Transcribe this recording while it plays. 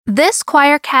This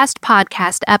Choircast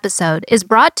podcast episode is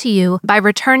brought to you by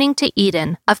Returning to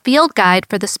Eden, a field guide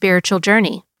for the spiritual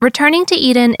journey. Returning to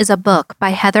Eden is a book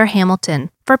by Heather Hamilton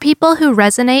for people who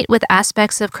resonate with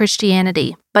aspects of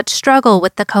Christianity but struggle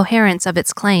with the coherence of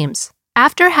its claims.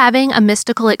 After having a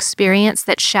mystical experience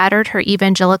that shattered her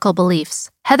evangelical beliefs,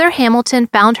 Heather Hamilton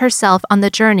found herself on the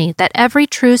journey that every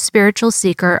true spiritual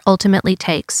seeker ultimately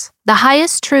takes. The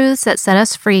highest truths that set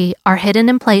us free are hidden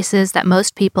in places that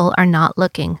most people are not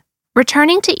looking.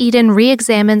 Returning to Eden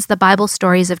re-examines the Bible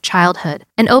stories of childhood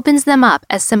and opens them up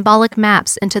as symbolic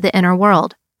maps into the inner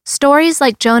world. Stories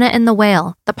like Jonah and the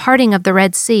whale, the parting of the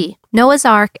Red Sea, Noah's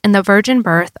Ark, and the virgin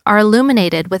birth are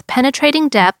illuminated with penetrating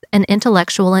depth and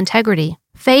intellectual integrity.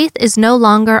 Faith is no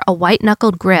longer a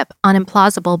white-knuckled grip on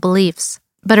implausible beliefs,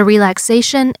 but a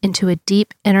relaxation into a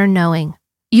deep inner knowing.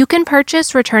 You can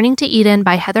purchase Returning to Eden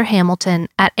by Heather Hamilton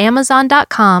at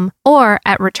Amazon.com or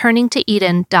at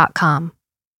returningtoeden.com.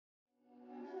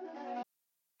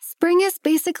 Spring is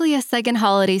basically a second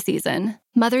holiday season.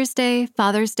 Mother's Day,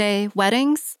 Father's Day,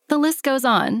 weddings, the list goes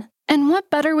on. And what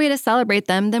better way to celebrate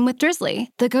them than with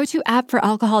Drizzly, the go-to app for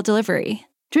alcohol delivery.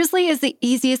 Drizzly is the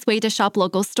easiest way to shop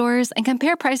local stores and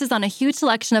compare prices on a huge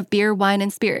selection of beer, wine,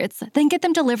 and spirits, then get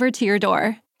them delivered to your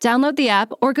door. Download the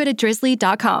app or go to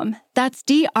drizzly.com. That's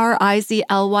DRIZLY.com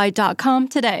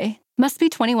today. Must be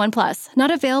 21 plus.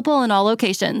 Not available in all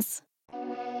locations.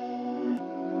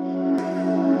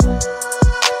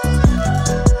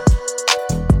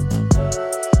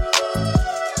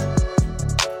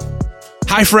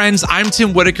 Hi friends, I'm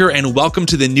Tim Whitaker and welcome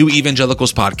to the New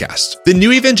Evangelicals podcast. The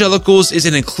New Evangelicals is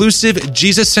an inclusive,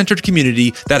 Jesus-centered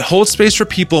community that holds space for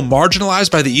people marginalized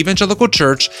by the evangelical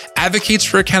church, advocates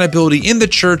for accountability in the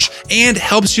church, and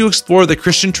helps you explore the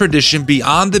Christian tradition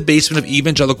beyond the basement of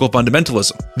evangelical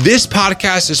fundamentalism. This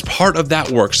podcast is part of that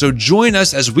work, so join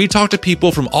us as we talk to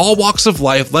people from all walks of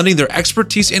life, lending their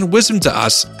expertise and wisdom to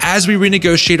us as we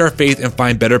renegotiate our faith and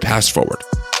find better paths forward.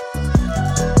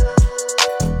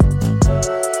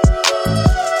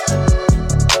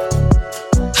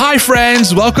 Hi,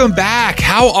 friends. Welcome back.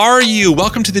 How are you?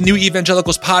 Welcome to the New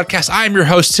Evangelicals podcast. I am your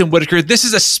host, Tim Whitaker. This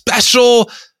is a special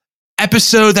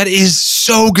episode that is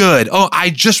so good. Oh, I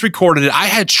just recorded it. I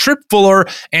had Tripp Butler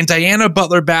and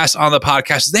Butler Bass on the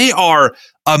podcast. They are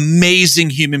amazing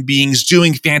human beings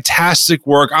doing fantastic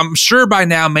work. I'm sure by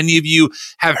now many of you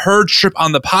have heard Tripp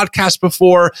on the podcast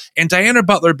before, and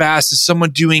Butler Bass is someone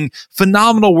doing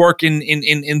phenomenal work in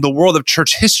the world of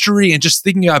church history and just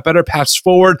thinking about better paths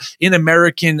forward in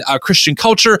American Christian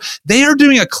culture. They are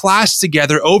doing a class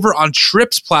together over on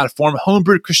Tripp's platform,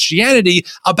 Homebrewed Christianity,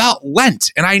 about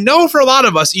Lent. And I know for a lot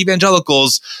of us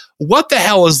evangelicals, what the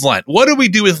hell is Lent? What do we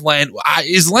do with Lent?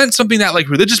 Is Lent something that like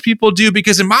religious people do?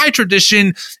 Because in my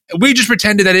tradition, we just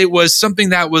pretended that it was something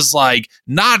that was like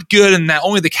not good and that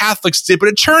only the Catholics did. But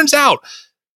it turns out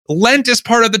Lent is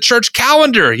part of the church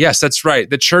calendar. Yes, that's right.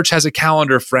 The church has a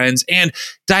calendar, friends. And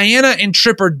Diana and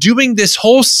Tripp are doing this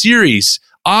whole series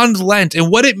on Lent and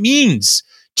what it means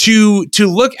to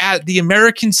look at the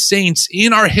American saints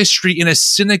in our history in a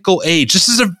cynical age. This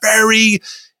is a very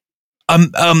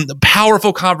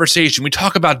powerful conversation. We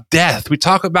talk about death. We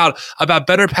talk about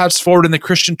better paths forward in the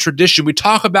Christian tradition. We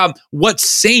talk about what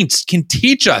saints can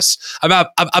teach us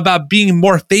about being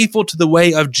more faithful to the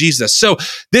way of Jesus. So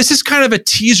this is kind of a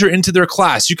teaser into their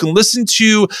class. You can listen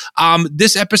to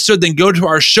this episode, then go to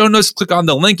our show notes, click on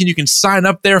the link, and you can sign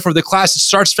up there for the class. It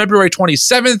starts February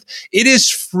 27th. It is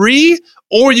free,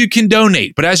 or you can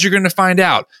donate. But as you're going to find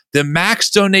out, the max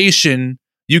donation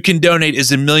you can donate is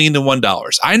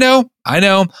 $1,001. I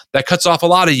know that cuts off a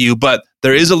lot of you, but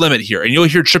there is a limit here, and you'll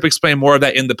hear Tripp explain more of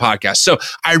that in the podcast. So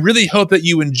I really hope that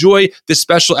you enjoy this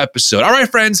special episode. All right,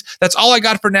 friends, that's all I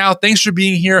got for now. Thanks for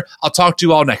being here. I'll talk to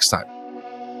you all next time.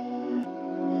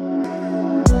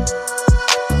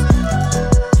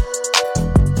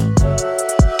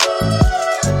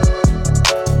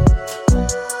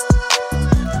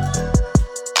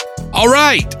 All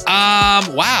right.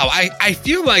 Wow. I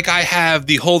feel like I have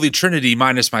the Holy Trinity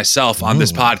minus myself on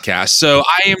this podcast. So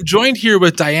I am joined here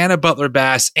with Butler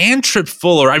Bass and Tripp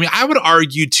Butler. I mean, I would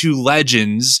argue two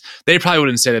legends. They probably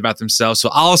wouldn't say that about themselves, so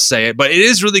I'll say it. But it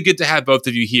is really good to have both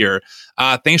of you here.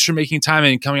 Thanks for making time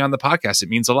and coming on the podcast. It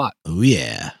means a lot. Oh,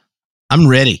 yeah. I'm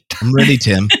ready,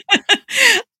 Tim.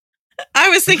 I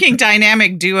was thinking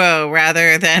dynamic duo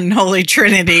rather than Holy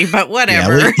Trinity, but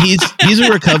whatever. Yeah, well, he's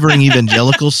a recovering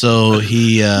evangelical, so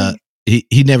he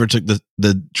never took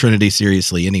the Trinity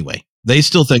seriously anyway. They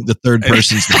still think the third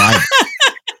person's the Bible.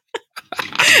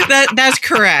 That's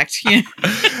correct. Yeah.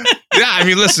 Yeah, I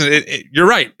mean, listen, you're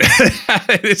right.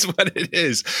 It's what it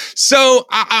is. So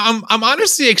I'm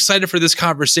honestly excited for this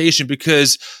conversation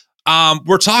because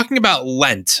we're talking about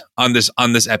Lent on this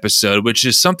episode, which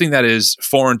is something that is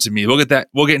foreign to me. We'll get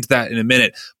into that in a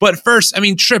minute. But first, I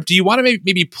mean, Tripp, do you want to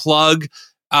maybe plug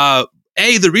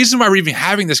the reason why we're even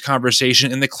having this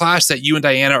conversation in the class that you and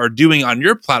Diana are doing on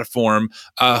your platform,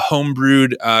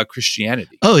 Homebrewed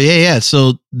Christianity? Oh, yeah.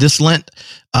 So this Lent,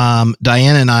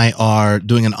 Diana and I are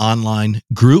doing an online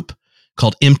group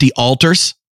called Empty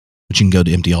Altars, which you can go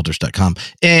to emptyaltars.com.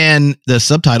 And the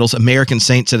subtitle's American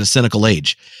Saints in a Cynical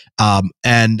Age.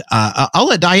 And I'll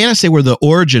let Diana say where the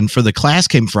origin for the class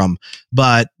came from.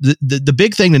 But the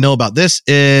big thing to know about this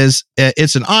is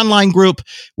it's an online group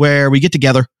where we get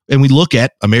together and we look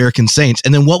at American saints.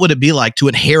 And then what would it be like to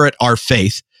inherit our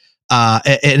faith?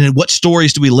 And what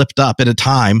stories do we lift up at a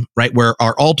time, right, where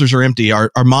our altars are empty, our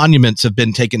monuments have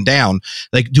been taken down?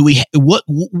 Like, what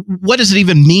does it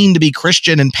even mean to be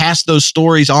Christian and pass those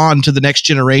stories on to the next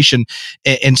generation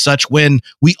and such when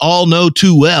we all know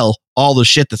too well all the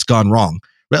shit that's gone wrong?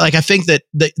 Right? Like, I think that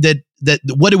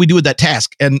what do we do with that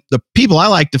task? And the people I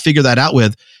like to figure that out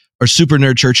with are super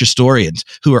nerd church historians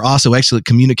who are also excellent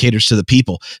communicators to the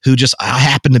people, who just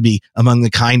happen to be among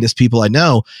the kindest people I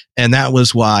know. And that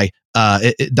was why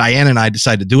Diana and I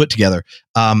decided to do it together.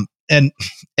 And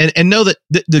know that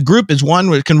the group is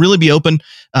one where it can really be open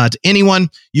to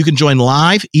anyone. You can join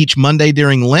live each Monday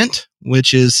during Lent,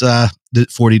 which is the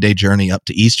 40-day journey up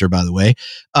to Easter, by the way.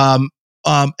 And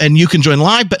you can join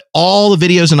live, but all the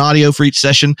videos and audio for each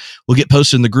session will get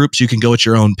posted in the group, so you can go at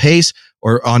your own pace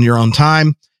or on your own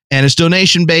time. And it's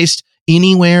donation based,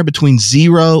 anywhere between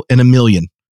 $0 and $1 million,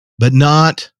 but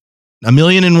not $1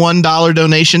 million and $1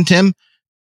 donation, Tim.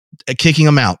 Kicking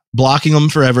them out, blocking them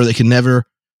forever. They can never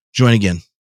join again.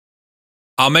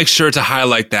 I'll make sure to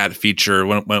highlight that feature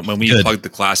when we plug the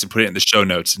class and put it in the show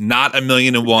notes. Not $1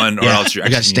 million and $1, or else you're. I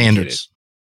got standards.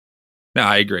 No,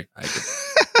 I agree.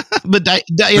 But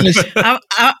Diana's.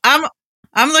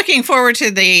 I'm looking forward to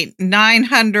the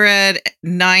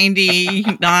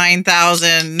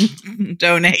 999,000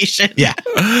 donation. Yeah.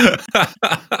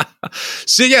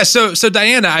 So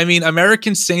Diana, I mean,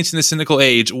 American Saints in the Cynical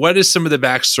Age. What is some of the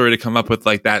backstory to come up with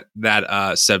like that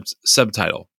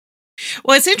subtitle?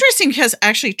 Well, it's interesting because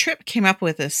actually Tripp came up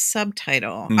with a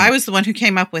subtitle. I was the one who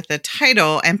came up with the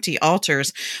title, Empty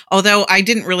Altars, although I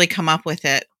didn't really come up with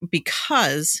it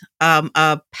because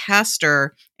a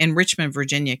pastor in Richmond,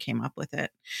 Virginia came up with it.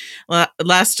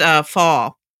 Last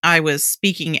fall, I was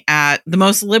speaking at the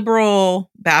most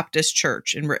liberal Baptist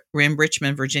church in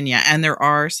Richmond, Virginia, and there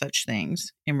are such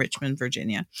things in Richmond,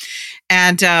 Virginia.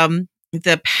 And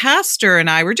the pastor and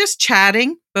I were just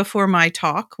chatting before my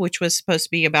talk, which was supposed to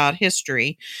be about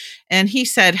history. And he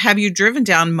said, "Have you driven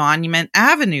down Monument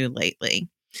Avenue lately?"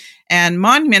 And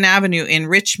Monument Avenue in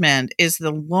Richmond is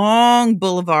the long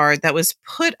boulevard that was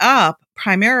put up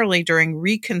primarily during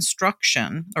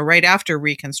Reconstruction, or right after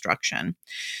Reconstruction,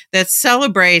 that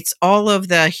celebrates all of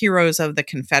the heroes of the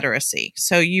Confederacy.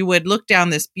 So you would look down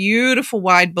this beautiful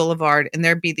wide boulevard and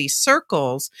there'd be these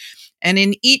circles. And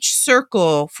in each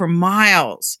circle for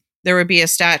miles, there would be a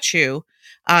statue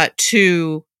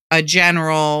to a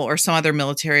general or some other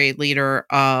military leader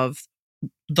of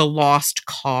the lost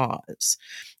cause.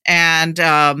 And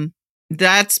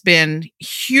that's been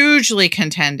hugely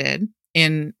contended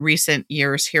in recent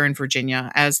years here in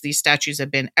Virginia, as these statues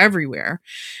have been everywhere.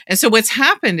 And so what's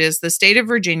happened is the state of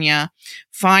Virginia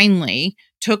finally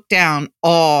took down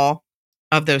all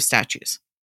of those statues.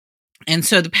 And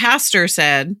so the pastor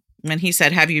said, when he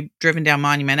said, "Have you driven down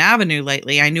Monument Avenue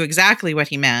lately?" I knew exactly what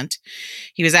he meant.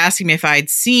 He was asking me if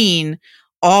I'd seen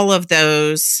all of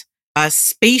those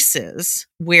spaces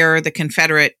where the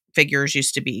Confederate figures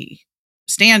used to be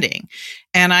standing.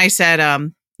 And I said,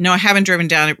 "No, I haven't driven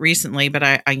down it recently, but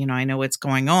I know what's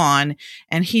going on."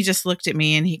 And he just looked at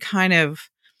me and he kind of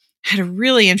had a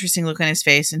really interesting look on his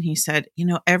face. And he said,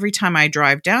 "Every time I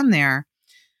drive down there,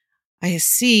 I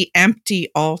see empty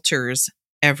altars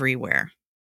everywhere."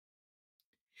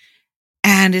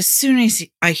 And as soon as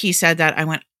he said that, I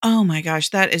went, "Oh my gosh,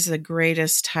 that is the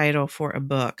greatest title for a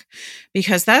book,"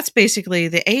 because that's basically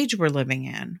the age we're living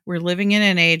in. We're living in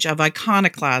an age of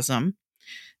iconoclasm,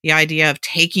 the idea of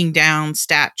taking down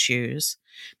statues.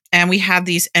 And we have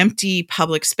these empty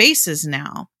public spaces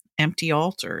now, empty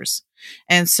altars.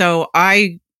 And so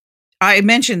I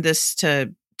mentioned this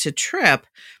to Tripp.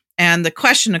 And the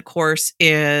question, of course,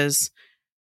 is,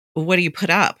 what do you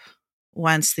put up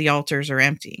once the altars are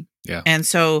empty? Yeah. And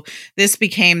so this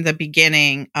became the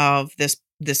beginning of this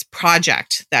this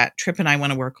project that Tripp and I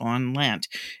want to work on Lent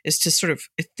is to sort of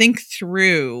think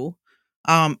through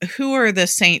who are the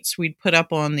saints we'd put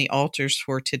up on the altars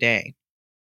for today.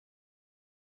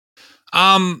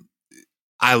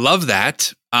 I love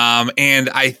that. And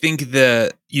I think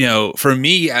for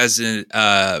me as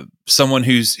someone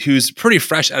who's pretty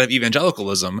fresh out of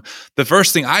evangelicalism, the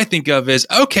first thing I think of is,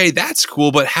 okay, that's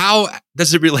cool, but how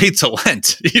does it relate to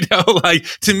Lent? Like,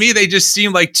 to me, they just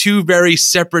seem like two very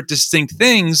separate, distinct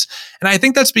things. And I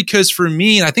think that's because for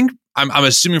me, and I think I'm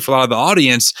assuming for a lot of the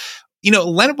audience,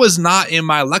 Lent was not in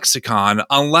my lexicon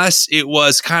unless it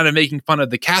was kind of making fun of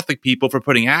the Catholic people for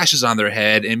putting ashes on their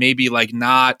head and maybe like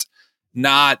not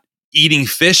eating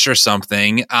fish or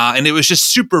something. And it was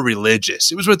just super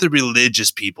religious. It was what the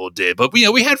religious people did. But we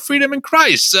had freedom in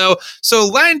Christ. So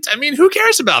Lent, I mean, who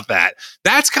cares about that?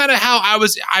 That's kind of how I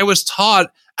was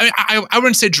taught. I mean, I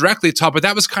wouldn't say directly taught, but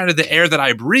that was kind of the air that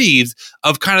I breathed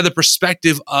of kind of the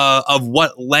perspective of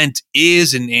what Lent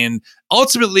is. And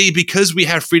ultimately, because we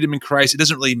have freedom in Christ, it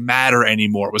doesn't really matter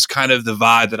anymore. It was kind of the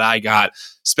vibe that I got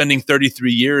spending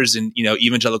 33 years in,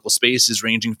 evangelical spaces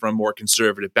ranging from more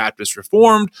conservative Baptist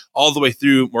Reformed all the way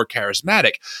through more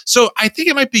charismatic. So I think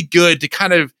it might be good to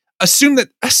kind of assume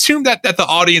that the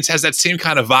audience has that same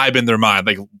kind of vibe in their mind.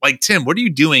 Like Tim, what are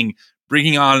you doing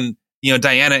bringing on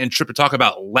Diana and Tripp to talk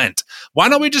about Lent? Why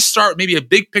don't we just start maybe a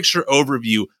big picture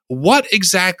overview? What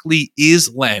exactly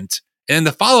is Lent? And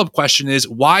the follow-up question is,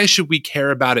 why should we care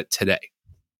about it today?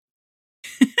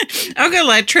 I'm going to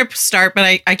let Tripp start,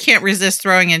 but I can't resist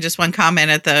throwing in just one comment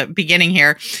at the beginning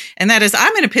here. And that is,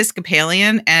 I'm an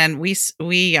Episcopalian, and we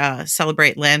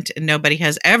celebrate Lent, and nobody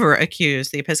has ever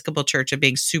accused the Episcopal Church of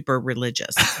being super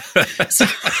religious. So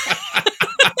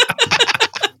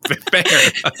Fair.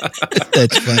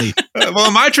 That's funny. Well,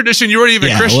 in my tradition, you weren't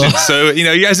even Christian, so you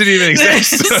guys didn't even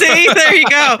exist. See, there you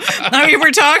go. I mean,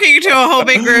 we're talking to a whole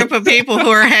big group of people who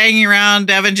are hanging around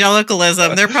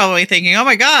evangelicalism. They're probably thinking, "Oh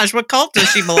my gosh, what cult does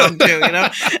she belong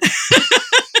to?"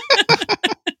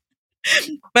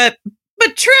 But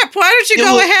Tripp, why don't you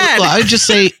go ahead? Well, I would just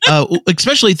say,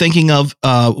 especially thinking of,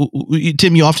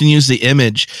 Tim, you often use the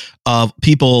image of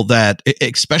people that,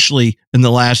 especially in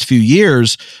the last few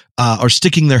years, are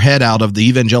sticking their head out of the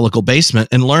evangelical basement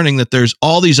and learning that there's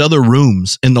all these other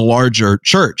rooms in the larger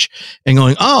church and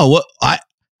going, oh, well,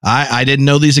 I didn't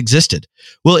know these existed.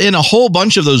 Well, in a whole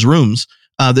bunch of those rooms,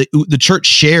 the church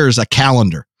shares a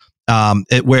calendar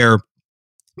where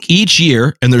each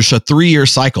year, and there's a 3-year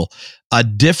cycle, a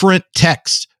different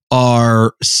text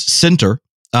are center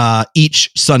each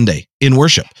Sunday in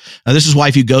worship. Now, this is why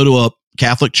if you go to a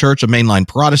Catholic church, a mainline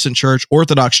Protestant church,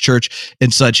 Orthodox church,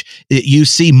 and such, you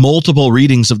see multiple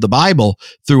readings of the Bible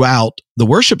throughout the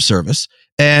worship service.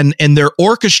 And they're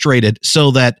orchestrated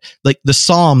so that, like, the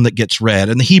psalm that gets read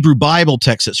and the Hebrew Bible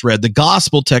text that's read, the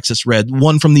gospel text that's read,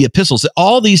 one from the epistles,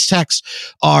 all these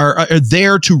texts are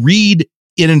there to read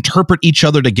and interpret each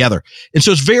other together. And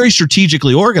so it's very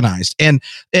strategically organized. And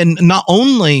not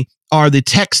only are the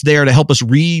texts there to help us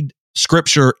read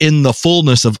Scripture in the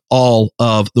fullness of all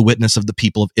of the witness of the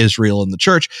people of Israel and the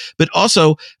church, but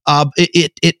also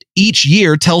it each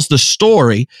year tells the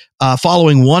story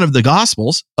following one of the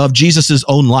Gospels of Jesus's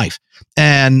own life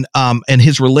and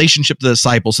his relationship to the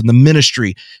disciples and the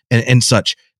ministry and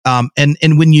such. And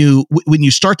when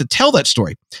you start to tell that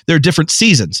story, there are different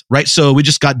seasons, right? So we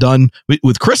just got done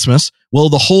with Christmas. Well,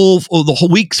 the whole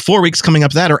 4 weeks coming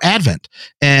up to that are Advent,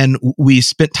 and we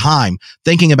spent time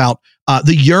thinking about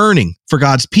the yearning for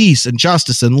God's peace and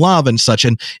justice and love and such,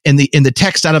 and the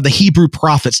text out of the Hebrew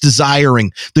prophets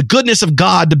desiring the goodness of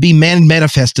God to be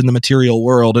manifest in the material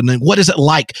world, and then what is it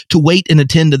like to wait and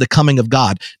attend to the coming of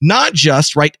God, not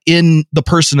just right in the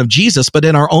person of Jesus, but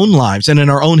in our own lives and in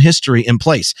our own history and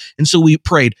place. And so we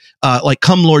prayed, like,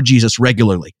 "Come, Lord Jesus,"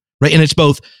 regularly, right? And it's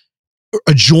both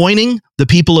joining the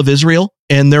people of Israel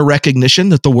in their recognition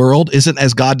that the world isn't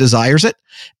as God desires it,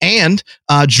 and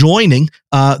joining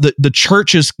the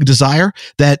church's desire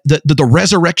that the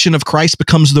resurrection of Christ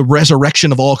becomes the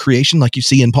resurrection of all creation, like you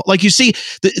see in Paul. Like you see,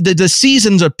 the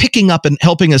seasons are picking up and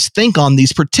helping us think on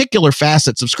these particular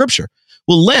facets of Scripture.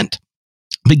 Well, Lent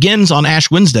begins on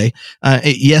Ash Wednesday.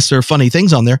 Yes, there are funny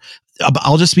things on there.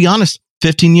 I'll just be honest.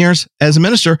 15 years as a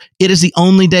minister, it is the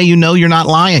only day you know you're not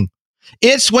lying.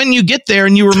 It's when you get there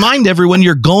and you remind everyone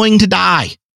you're going to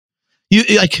die. You,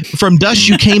 like, from dust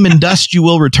you came, and dust you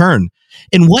will return.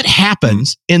 And what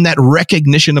happens in that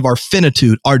recognition of our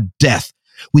finitude, our death?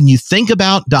 When you think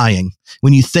about dying,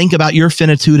 when you think about your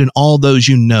finitude and all those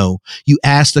you know, you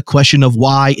ask the question of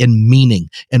why and meaning.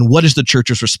 And what is the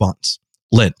church's response?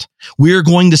 Lent. We're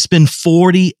going to spend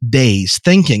 40 days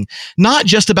thinking not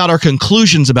just about our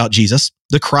conclusions about Jesus,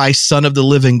 the Christ, Son of the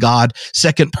living God,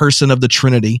 second person of the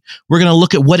Trinity. We're going to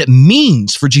look at what it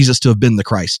means for Jesus to have been the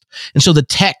Christ. And so the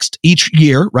text each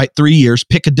year, right, 3 years,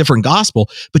 pick a different gospel,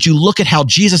 but you look at how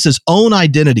Jesus' own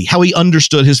identity, how he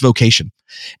understood his vocation.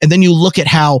 And then you look at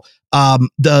how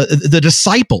the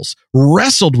disciples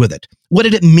wrestled with it. What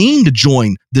did it mean to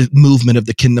join the movement of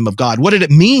the kingdom of God? What did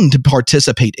it mean to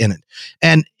participate in it?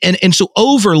 And so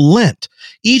over Lent,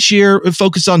 each year it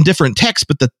focused on different texts,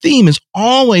 but the theme is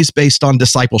always based on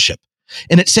discipleship.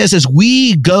 And it says, as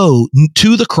we go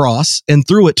to the cross and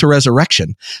through it to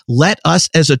resurrection, let us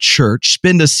as a church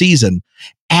spend a season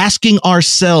asking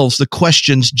ourselves the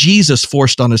questions Jesus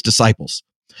forced on his disciples.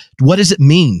 What does it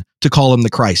mean to call him the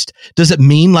Christ? Does it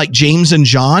mean, like James and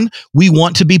John, we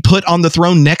want to be put on the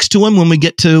throne next to him when we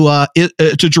get to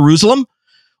Jerusalem?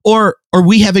 Or are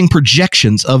we having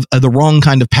projections of the wrong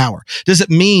kind of power? Does it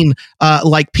mean,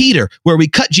 like Peter, where we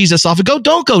cut Jesus off and go,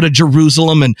 don't go to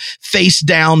Jerusalem and face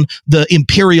down the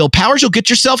imperial powers. You'll get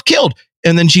yourself killed.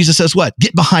 And then Jesus says, what?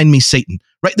 Get behind me, Satan.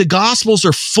 Right? The Gospels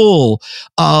are full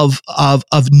of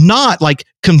not like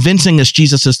convincing us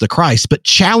Jesus is the Christ, but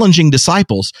challenging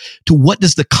disciples to what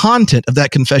does the content of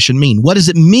that confession mean? What does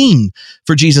it mean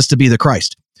for Jesus to be the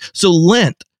Christ? So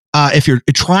Lent, if you're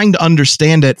trying to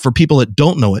understand it for people that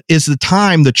don't know it, is the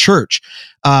time the church,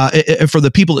 for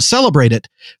the people that celebrate it,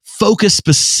 focus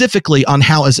specifically on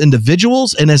how as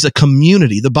individuals and as a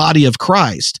community, the body of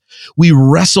Christ, we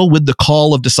wrestle with the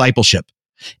call of discipleship.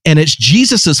 And it's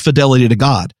Jesus's fidelity to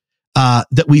God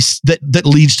that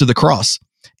leads to the cross.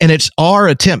 And it's our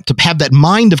attempt to have that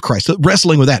mind of Christ,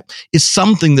 wrestling with that is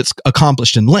something that's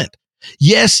accomplished in Lent.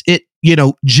 Yes, it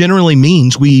generally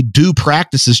means we do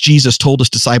practices Jesus told his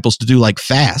disciples to do, like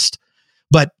fast.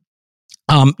 But,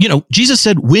 Jesus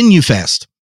said, when you fast.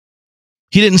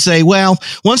 He didn't say, well,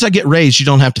 once I get raised, you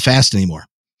don't have to fast anymore.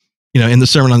 In the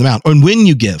Sermon on the Mount, and when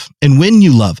you give and when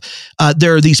you love.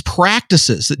 There are these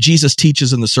practices that Jesus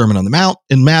teaches in the Sermon on the Mount,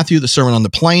 in Matthew, the Sermon on the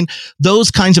Plain.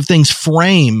 Those kinds of things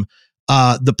frame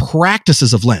the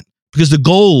practices of Lent, because the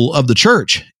goal of the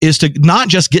church is to not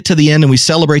just get to the end and we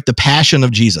celebrate the passion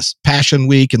of Jesus, Passion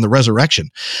Week and the resurrection,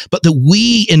 but that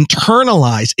we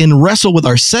internalize and wrestle with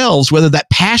ourselves whether that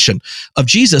passion of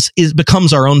Jesus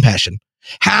becomes our own passion.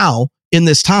 How, in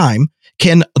this time,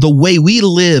 can the way we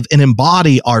live and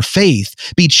embody our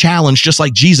faith be challenged just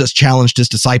like Jesus challenged his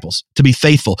disciples to be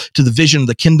faithful to the vision of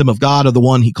the kingdom of God, of the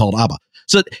one he called Abba?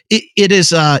 So it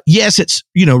is, yes, it's,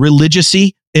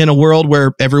 religious-y in a world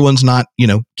where everyone's not,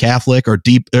 Catholic or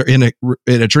deep or in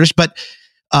a tradition. But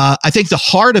I think the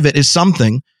heart of it is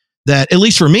something that, at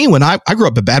least for me, when I grew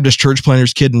up a Baptist church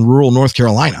planter's kid in rural North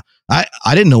Carolina, I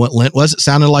didn't know what Lent was. It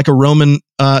sounded like a Roman,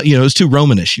 it was too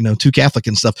Romanish, too Catholic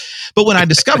and stuff. But when I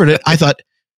discovered it, I thought,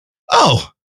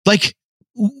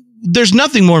 there's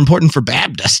nothing more important for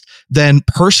Baptists than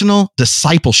personal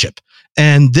discipleship.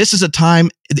 And this is a time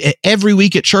every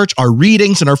week at church, our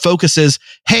readings and our focus is,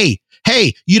 hey,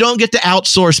 you don't get to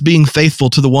outsource being faithful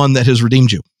to the one that has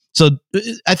redeemed you. So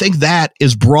I think that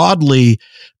is broadly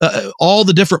all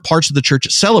the different parts of the church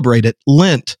that celebrate it.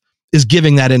 Lent is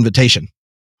giving that invitation.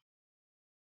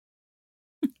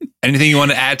 Anything you want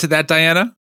to add to that,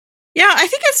 Diana? Yeah, I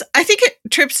think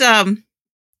Tripp's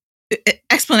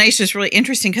explanation is really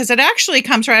interesting because it actually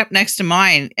comes right up next to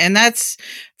mine. And that's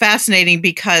fascinating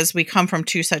because we come from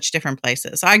two such different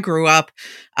places. I grew up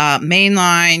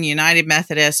mainline, United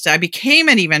Methodist. I became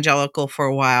an evangelical for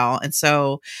a while. And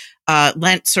so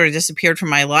Lent sort of disappeared from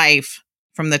my life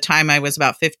from the time I was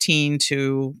about 15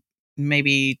 to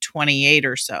maybe 28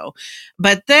 or so.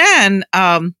 But then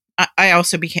I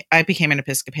also became an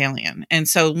Episcopalian, and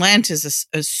so Lent is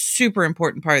a super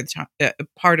important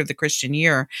part of the Christian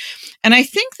year. And I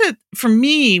think that for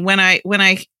me, when I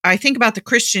think about the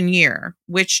Christian year,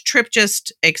 which Tripp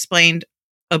just explained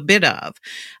a bit of,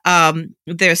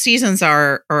 the seasons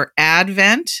are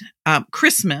Advent,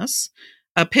 Christmas,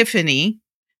 Epiphany,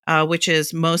 which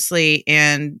is mostly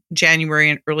in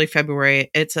January and early February.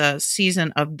 It's a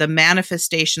season of the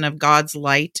manifestation of God's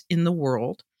light in the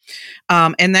world.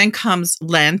 And then comes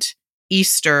Lent,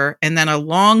 Easter, and then a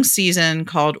long season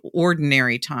called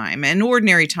Ordinary Time. And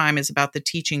Ordinary Time is about the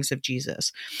teachings of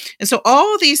Jesus. And so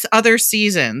all these other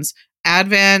seasons,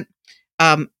 Advent,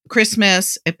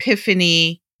 Christmas,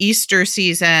 Epiphany, Easter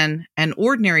season, and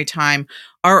Ordinary Time,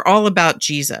 are all about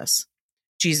Jesus.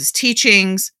 Jesus'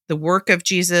 teachings, the work of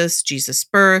Jesus, Jesus'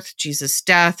 birth, Jesus'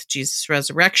 death, Jesus'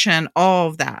 resurrection, all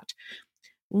of that.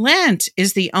 Lent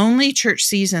is the only church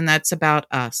season that's about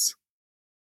us.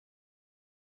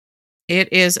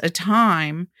 It is a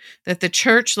time that the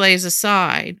church lays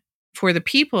aside for the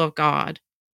people of God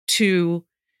to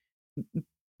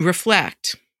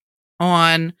reflect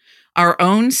on our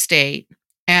own state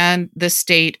and the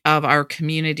state of our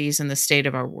communities and the state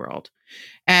of our world,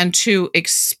 and to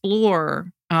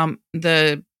explore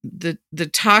the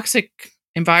toxic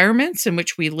environments in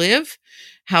which we live,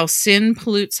 how sin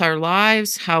pollutes our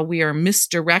lives, how we are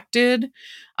misdirected,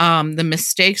 the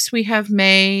mistakes we have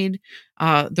made,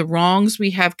 the wrongs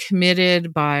we have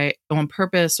committed on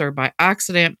purpose or by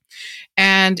accident,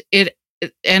 and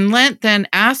Lent then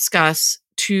asks us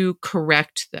to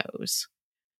correct those.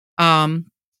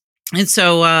 And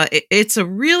so it's a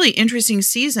really interesting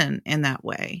season in that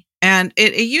way. And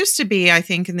it used to be, I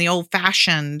think, in the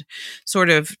old-fashioned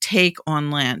sort of take on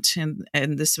Lent,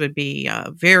 and this would be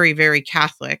very, very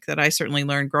Catholic, that I certainly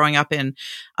learned growing up in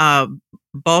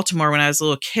Baltimore when I was a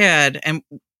little kid. And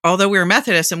although we were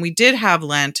Methodist and we did have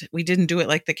Lent, we didn't do it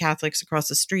like the Catholics across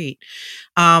the street.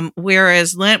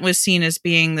 Whereas Lent was seen as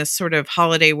being this sort of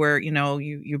holiday where,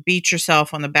 you beat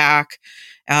yourself on the back.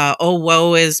 Oh,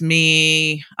 woe is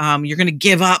me. You're going to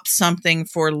give up something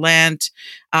for Lent.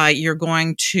 You're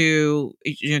going to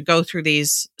go through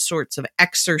these sorts of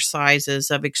exercises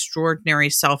of extraordinary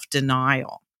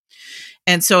self-denial.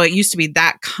 And so it used to be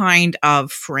that kind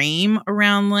of frame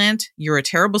around Lent. You're a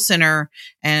terrible sinner,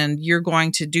 and you're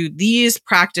going to do these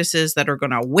practices that are going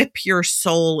to whip your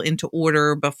soul into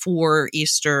order before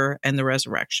Easter and the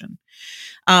resurrection.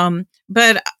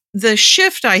 But the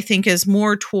shift, I think, is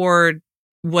more toward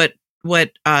what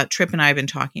Tripp and I have been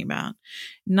talking about.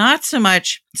 Not so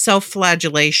much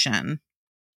self-flagellation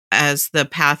as the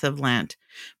path of Lent,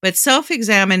 but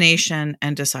self-examination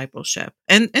and discipleship.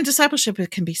 And discipleship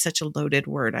can be such a loaded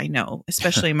word, I know,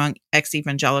 especially among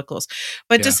ex-evangelicals.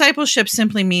 But discipleship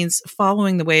simply means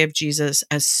following the way of Jesus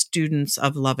as students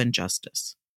of love and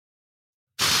justice.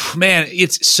 Man,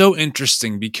 it's so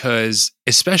interesting because,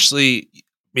 especially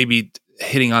maybe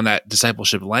hitting on that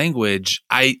discipleship language,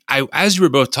 I as you were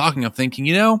both talking, I'm thinking,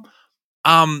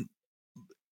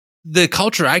 the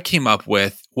culture I came up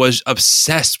with was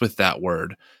obsessed with that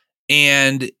word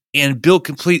and built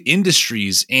complete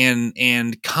industries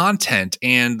and content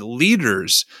and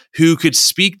leaders who could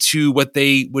speak to what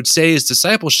they would say is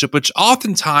discipleship, which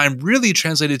oftentimes really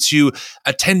translated to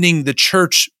attending the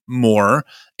church more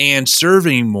and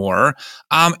serving more,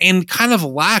 and kind of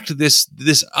lacked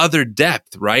this other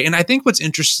depth, right? And I think what's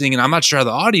interesting, and I'm not sure how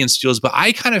the audience feels, but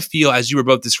I kind of feel, as you were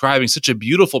both describing, such a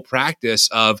beautiful practice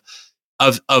of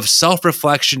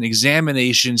self-reflection,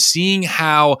 examination, seeing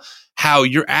how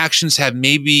your actions have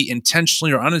maybe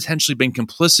intentionally or unintentionally been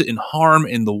complicit in harm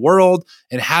in the world,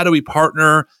 and how do we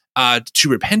partner to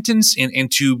repentance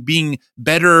and to being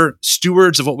better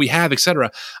stewards of what we have, et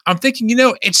cetera. I'm thinking,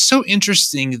 it's so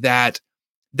interesting that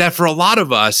for a lot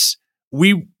of us,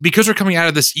 because we're coming out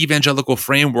of this evangelical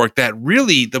framework, that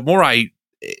really, the more I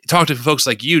talk to folks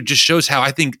like you, just shows how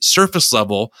I think surface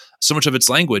level so much of its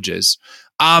language is.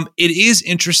 It is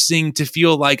interesting to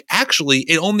feel like actually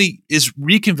it only is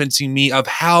reconvincing me of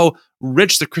how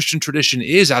rich the Christian tradition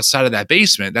is outside of that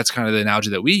basement. That's kind of the analogy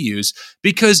that we use,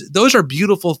 because those are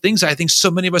beautiful things I think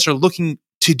so many of us are looking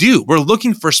to do. We're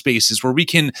looking for spaces where we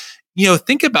can,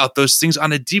 think about those things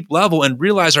on a deep level and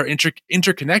realize our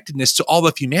interconnectedness to all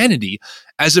of humanity,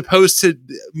 as opposed to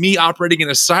me operating in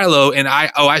a silo and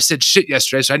I said shit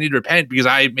yesterday, so I need to repent because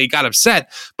I got upset.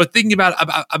 But thinking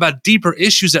about deeper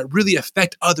issues that really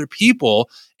affect other people,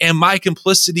 and my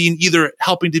complicity in either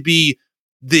helping to be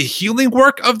the healing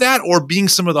work of that or being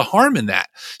some of the harm in that.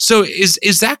 So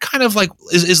is that kind of like,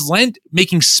 is Lent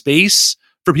making space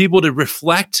for people to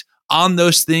reflect on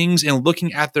those things and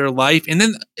looking at their life? And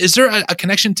then is there a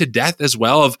connection to death as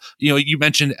well? Of, you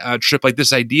mentioned, Tripp, like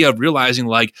this idea of realizing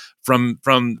like from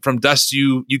dust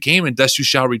you came and dust you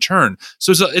shall return.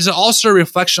 So is it also a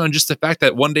reflection on just the fact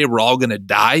that one day we're all going to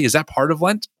die? Is that part of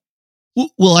Lent?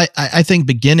 Well, I think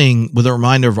beginning with a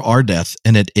reminder of our death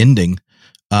and it ending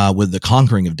with the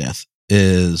conquering of death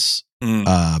is,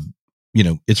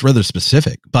 it's rather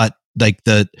specific, but like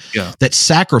that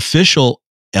sacrificial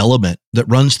element that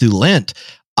runs through Lent,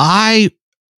 I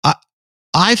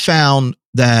found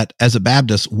that as a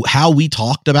Baptist, how we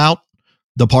talked about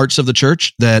the parts of the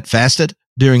church that fasted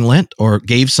during Lent or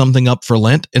gave something up for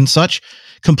Lent and such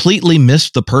completely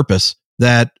missed the purpose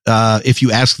that if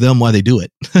you ask them why they do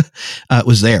it, it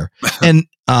was there. And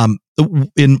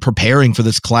in preparing for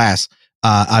this class,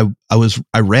 I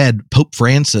read Pope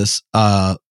Francis'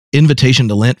 invitation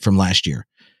to Lent from last year,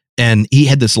 and he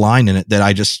had this line in it that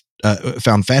I just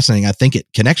found fascinating. I think it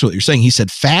connects with what you're saying. He said,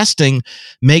 fasting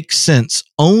makes sense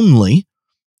only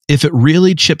if it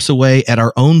really chips away at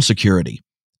our own security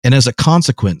and as a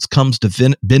consequence comes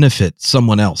to benefit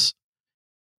someone else.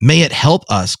 may it help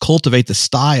us cultivate the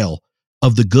style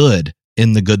of the good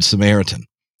in the Good Samaritan,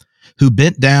 who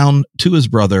bent down to his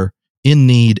brother in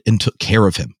need and took care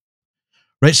of him.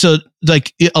 Right. So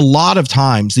like a lot of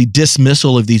times the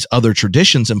dismissal of these other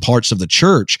traditions and parts of the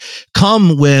church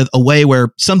come with a way where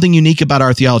something unique about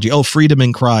our theology, freedom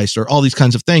in Christ, or all these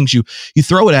kinds of things, you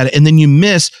throw it at it, and then you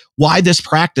miss why this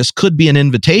practice could be an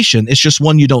invitation. It's just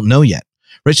one you don't know yet.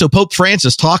 Right. So Pope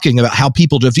Francis, talking about how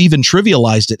people have even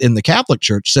trivialized it in the Catholic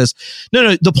Church, says,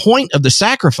 no, the point of the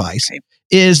sacrifice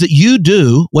is that you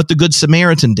do what the Good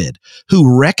Samaritan did,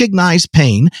 who recognized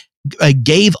pain,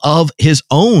 gave of his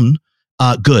own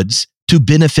goods to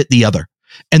benefit the other.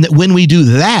 And that when we do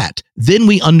that, then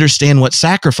we understand what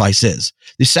sacrifice is.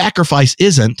 The sacrifice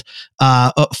isn't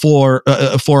for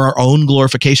our own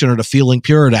glorification or to feeling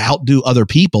pure or to outdo other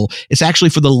people. It's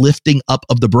actually for the lifting up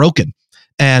of the broken.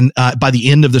 And by the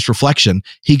end of this reflection,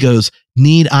 he goes,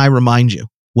 need I remind you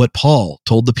what Paul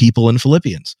told the people in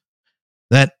Philippians,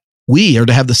 that we are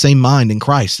to have the same mind in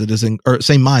Christ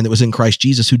same mind that was in Christ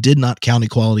Jesus, who did not count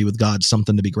equality with God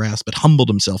something to be grasped, but humbled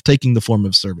himself, taking the form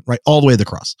of a servant, right? All the way to the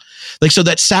cross. Like, so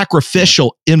that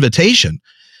sacrificial invitation,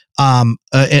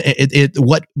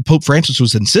 what Pope Francis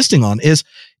was insisting on is,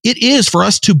 it is for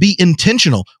us to be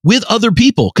intentional with other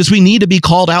people, because we need to be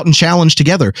called out and challenged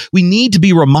together. We need to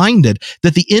be reminded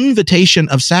that the invitation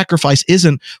of sacrifice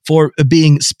isn't for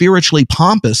being spiritually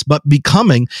pompous, but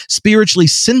becoming spiritually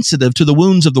sensitive to the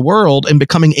wounds of the world and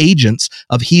becoming agents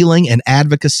of healing and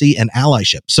advocacy and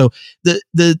allyship. So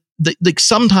like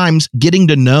sometimes getting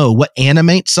to know what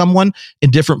animates someone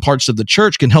in different parts of the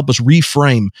church can help us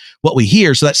reframe what we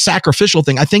hear. So that sacrificial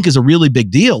thing, I think, is a really big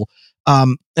deal.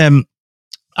 And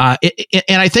I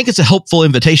think it's a helpful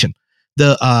invitation.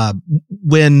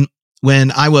 When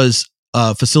I was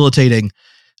facilitating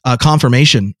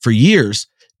confirmation for years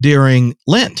during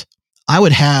Lent, I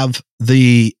would have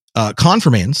the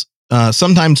confirmands,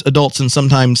 sometimes adults and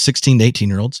sometimes 16 to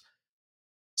 18-year-olds,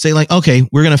 say like, okay,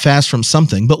 we're going to fast from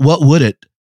something, but what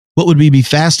would we be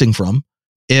fasting from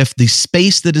if the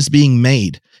space that is being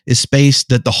made is space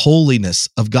that the holiness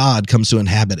of God comes to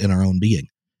inhabit in our own being?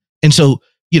 And so,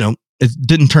 it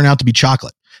didn't turn out to be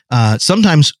chocolate.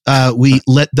 Sometimes we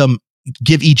let them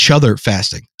give each other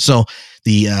fasting. So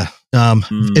the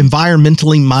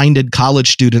environmentally minded college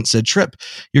student said, Tripp,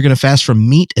 you're going to fast from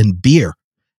meat and beer.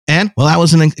 And well, that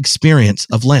was an experience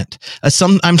of Lent.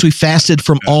 Sometimes we fasted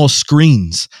from all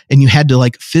screens, and you had to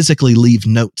like physically leave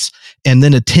notes and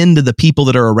then attend to the people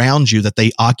that are around you that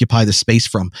they occupy the space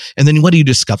from. And then what do you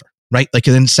discover? Right? Like,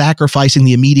 and then sacrificing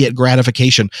the immediate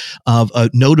gratification of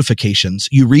notifications,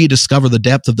 you rediscover the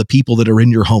depth of the people that are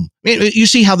in your home. You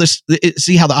see how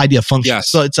the idea functions. Yes.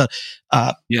 So it's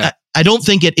I don't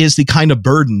think it is the kind of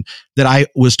burden that I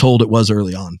was told it was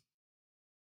early on.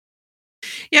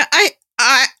 Yeah,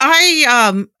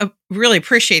 I really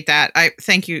appreciate that. I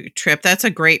thank you, Tripp. That's a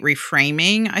great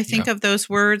reframing, I think, of those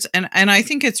words. And I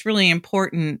think it's really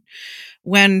important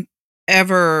whenever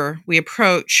we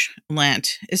approach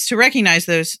Lent is to recognize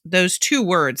those two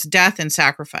words, death and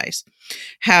sacrifice,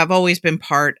 have always been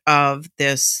part of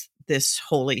this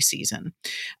holy season.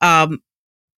 I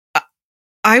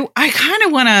kind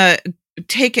of want to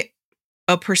take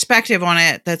a perspective on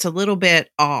it that's a little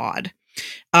bit odd.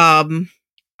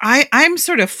 I'm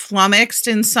sort of flummoxed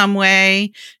in some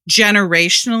way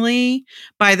generationally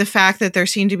by the fact that there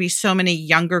seem to be so many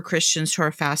younger Christians who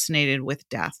are fascinated with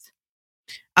death.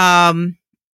 And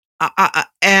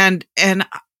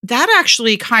that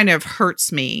actually kind of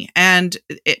hurts me. And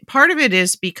part of it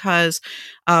is because,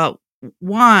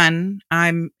 one,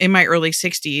 I'm in my early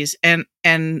 60s,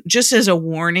 and just as a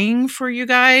warning for you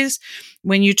guys,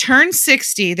 when you turn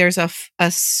 60, there's a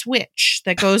switch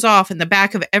that goes off in the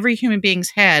back of every human being's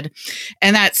head.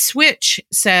 And that switch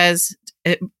says,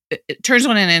 it turns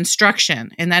on an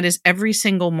instruction. And that is every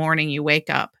single morning you wake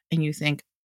up and you think,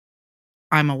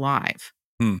 I'm alive.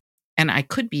 And I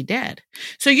could be dead.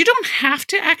 So you don't have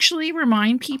to actually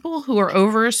remind people who are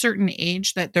over a certain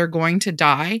age that they're going to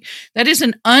die. That is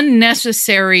an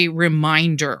unnecessary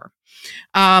reminder.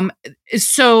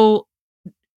 So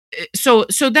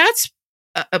that's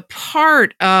a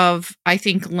part of, I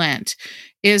think, Lent,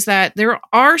 is that there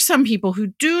are some people who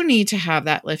do need to have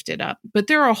that lifted up, but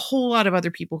there are a whole lot of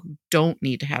other people who don't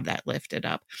need to have that lifted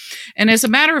up. And as a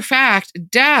matter of fact,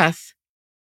 death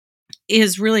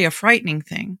is really a frightening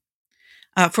thing.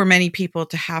 For many people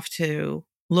to have to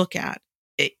look at,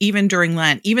 even during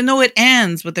Lent, even though it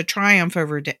ends with a triumph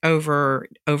over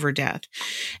death.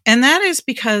 And that is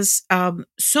because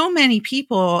so many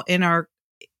people in our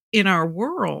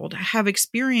world have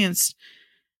experienced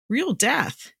real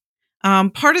death.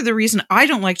 part of the reason I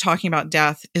don't like talking about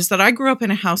death is that I grew up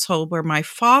in a household where my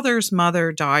father's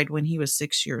mother died when he was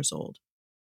 6 years old.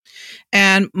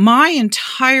 And my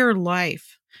entire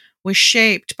life was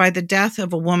shaped by the death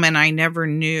of a woman I never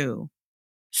knew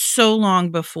so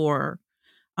long before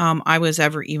I was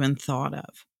ever even thought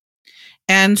of.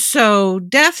 And so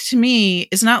death to me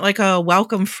is not like a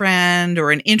welcome friend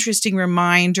or an interesting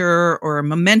reminder or a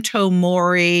memento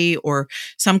mori or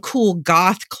some cool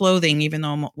goth clothing, even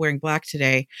though I'm wearing black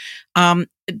today.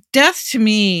 Death to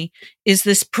me is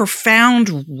this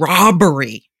profound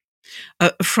robbery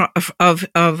of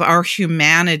our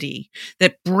humanity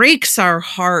that breaks our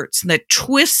hearts, that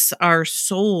twists our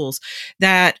souls,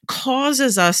 that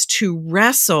causes us to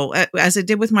wrestle, as it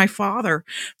did with my father,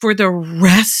 for the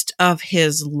rest of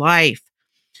his life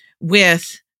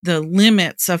with the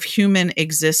limits of human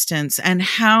existence, and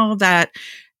how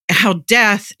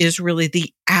death is really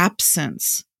the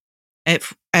absence,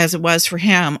 as it was for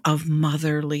him, of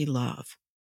motherly love.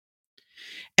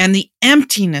 And the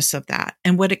emptiness of that,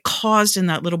 and what it caused in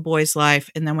that little boy's life,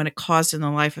 and then what it caused in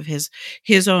the life of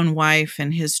his own wife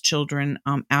and his children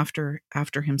after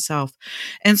himself.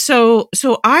 And so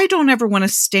I don't ever want to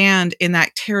stand in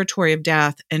that territory of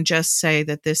death and just say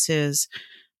that this is,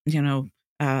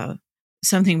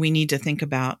 something we need to think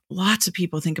about. Lots of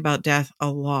people think about death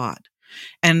a lot,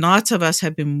 and lots of us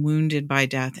have been wounded by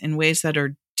death in ways that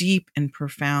are deep and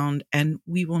profound, and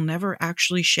we will never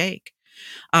actually shake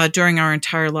during our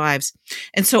entire lives.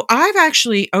 And so I've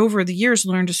actually, over the years,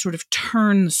 learned to sort of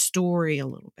turn the story a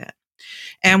little bit.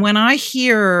 And when I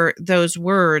hear those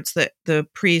words that the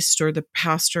priest or the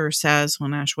pastor says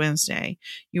on Ash Wednesday,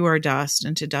 "You are dust,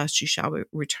 and to dust you shall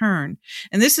return."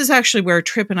 And this is actually where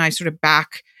Tripp and I sort of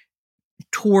back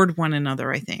toward one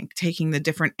another, I think, taking the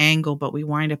different angle, but we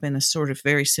wind up in a sort of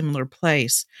very similar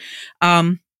place.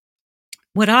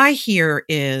 What I hear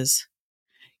is,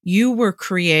 you were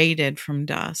created from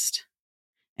dust,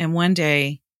 and one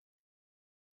day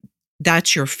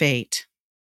that's your fate,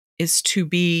 is to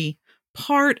be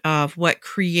part of what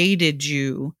created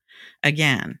you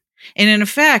again. And in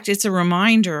effect, it's a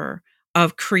reminder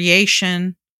of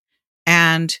creation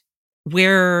and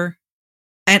where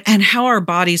and how our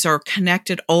bodies are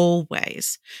connected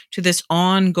always to this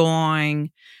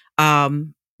ongoing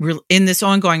in this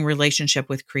ongoing relationship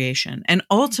with creation. And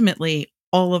ultimately,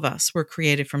 all of us were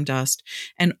created from dust,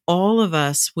 and all of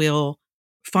us will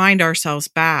find ourselves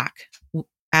back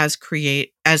as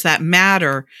that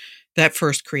matter that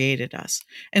first created us.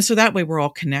 And so that way we're all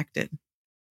connected.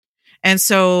 And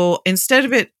so instead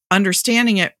of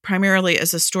understanding it primarily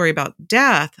as a story about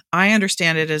death, I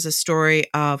understand it as a story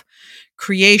of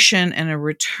creation and a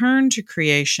return to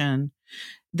creation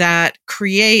that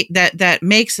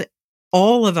makes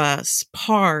all of us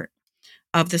part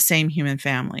of the same human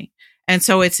family. And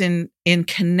so it's in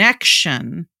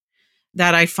connection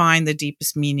that I find the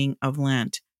deepest meaning of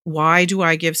Lent. Why do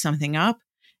I give something up?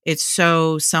 It's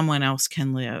so someone else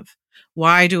can live.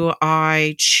 Why do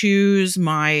I choose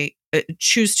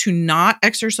to not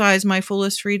exercise my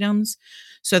fullest freedoms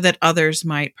so that others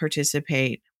might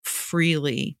participate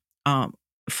freely,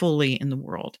 fully in the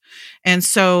world? And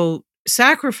so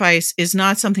sacrifice is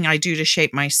not something I do to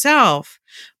shape myself,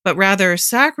 but rather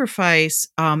sacrifice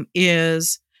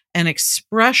is an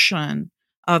expression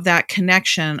of that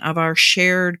connection of our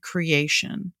shared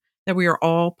creation, that we are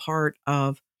all part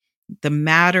of the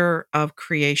matter of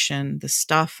creation, the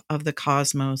stuff of the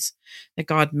cosmos, that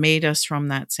God made us from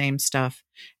that same stuff.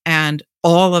 And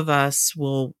all of us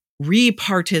will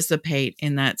re-participate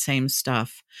in that same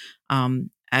stuff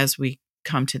as we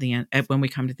come to the end, when we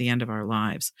come to the end of our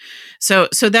lives. So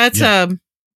that's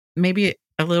maybe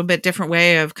a little bit different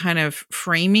way of kind of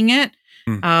framing it.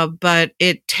 But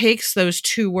it takes those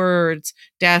two words,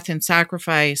 death and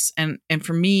sacrifice, and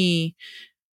for me,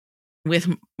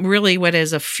 with really what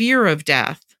is a fear of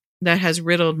death that has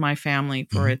riddled my family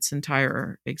for its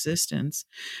entire existence,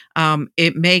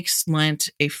 it makes Lent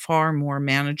a far more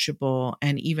manageable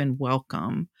and even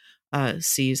welcome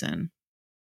season.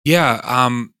 Yeah.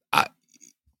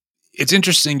 It's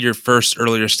interesting, your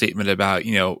earlier statement about,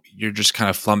 you're just kind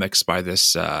of flummoxed by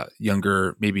this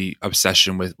younger, maybe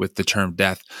obsession with the term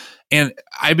death. And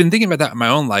I've been thinking about that in my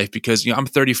own life because, I'm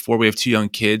 34, we have 2 young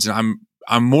kids, and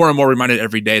I'm more and more reminded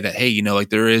every day that, hey,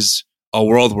 there is a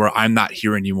world where I'm not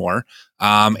here anymore.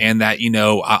 And that,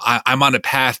 I'm on a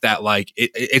path that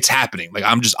it's happening. Like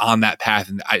I'm just on that path,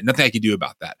 and nothing I can do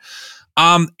about that.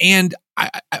 And I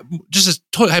just as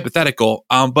totally hypothetical,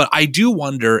 but I do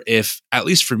wonder if, at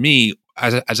least for me,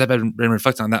 as I've been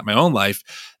reflecting on that in my own life,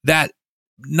 that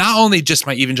not only just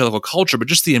my evangelical culture, but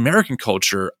just the American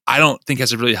culture, I don't think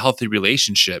has a really healthy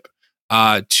relationship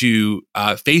to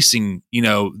facing,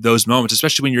 those moments,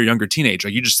 especially when you're a younger teenager.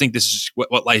 Like, you just think this is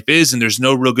what life is, and there's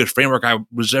no real good framework I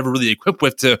was ever really equipped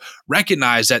with to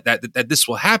recognize that this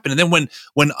will happen. And then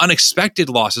when unexpected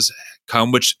losses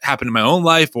come, which happened in my own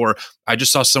life, or I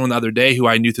just saw someone the other day who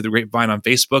I knew through the grapevine on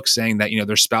Facebook saying that,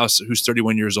 their spouse, who's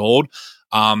 31 years old,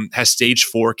 has stage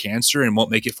 4 cancer and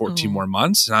won't make it 14 more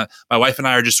months. And my wife and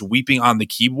I are just weeping on the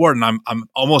keyboard, and I'm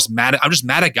almost mad. I'm just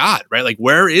mad at God, right? Like,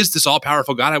 where is this all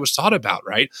powerful God I was taught about,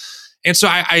 right? And so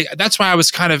I that's why I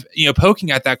was kind of,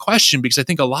 poking at that question, because I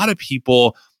think a lot of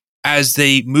people, as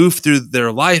they move through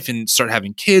their life and start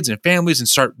having kids and families and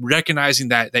start recognizing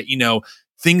that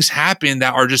things happen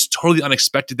that are just totally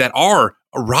unexpected, that are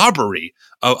a robbery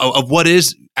of what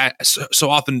is so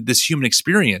often this human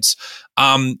experience.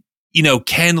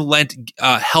 Can Lent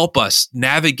help us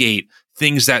navigate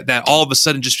things that all of a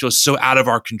sudden just feel so out of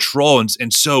our control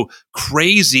and so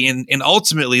crazy, and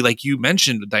ultimately, like you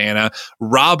mentioned, Diana,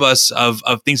 rob us of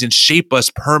things and shape us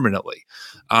permanently.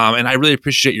 And I really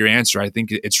appreciate your answer. I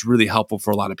think it's really helpful for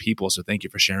a lot of people. So thank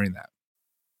you for sharing that.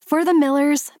 For the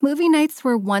Millers, movie nights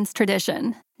were once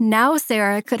tradition. Now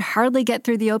Sarah could hardly get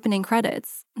through the opening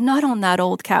credits, not on that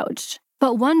old couch.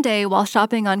 But one day, while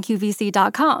shopping on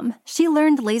QVC.com, she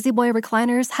learned La-Z-Boy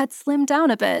recliners had slimmed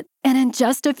down a bit. And in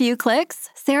just a few clicks,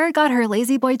 Sarah got her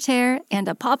La-Z-Boy chair and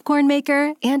a popcorn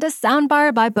maker and a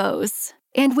soundbar by Bose.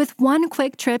 And with one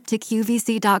quick trip to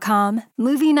QVC.com,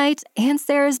 movie night and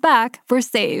Sarah's back were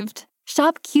saved.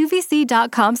 Shop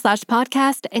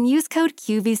QVC.com/podcast and use code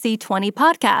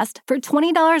QVC20podcast for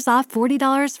 $20 off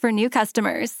 $40 for new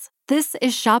customers. This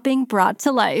is shopping brought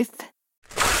to life.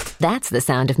 That's the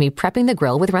sound of me prepping the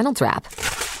grill with Reynolds Wrap.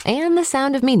 And the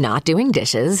sound of me not doing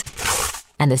dishes.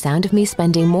 And the sound of me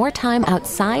spending more time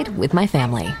outside with my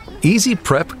family. Easy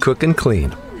prep, cook, and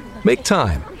clean. Make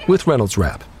time with Reynolds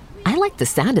Wrap. I like the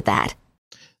sound of that.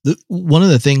 One of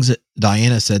the things that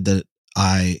Diana said that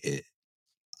I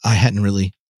hadn't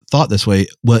really thought this way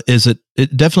is that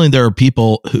definitely there are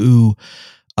people who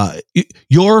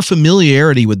your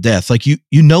familiarity with death, like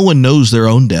no one knows their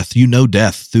own death. You know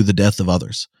death through the death of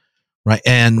others, right?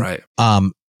 And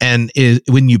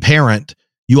when you parent,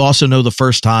 you also know the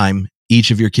first time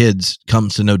each of your kids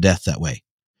comes to know death that way.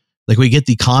 Like, we get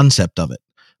the concept of it,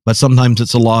 but sometimes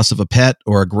it's a loss of a pet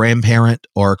or a grandparent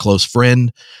or a close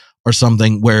friend or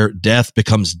something where death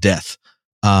becomes death.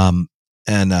 And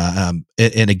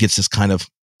it gets this kind of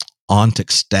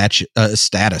ontic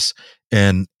status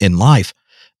in life.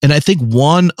 And I think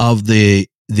one of the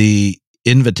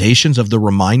invitations of the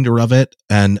reminder of it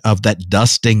and of that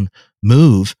dusting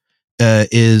move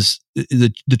is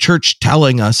the church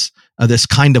telling us this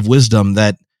kind of wisdom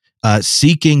that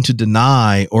seeking to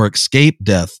deny or escape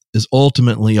death is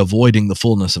ultimately avoiding the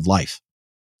fullness of life.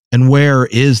 And where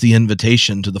is the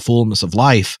invitation to the fullness of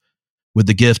life with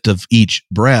the gift of each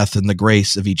breath and the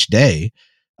grace of each day?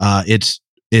 It's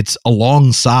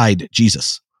alongside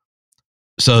Jesus.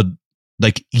 So,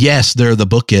 like, yes, they're the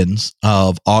bookends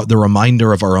of the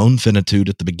reminder of our own finitude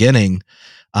at the beginning,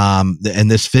 and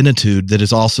this finitude that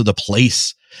is also the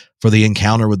place for the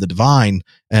encounter with the divine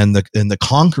and the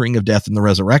conquering of death and the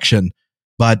resurrection.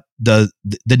 But the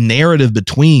narrative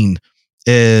between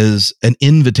is an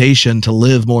invitation to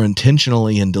live more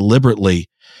intentionally and deliberately,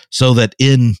 so that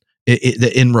in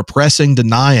repressing,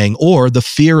 denying, or the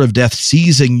fear of death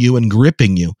seizing you and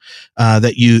gripping you,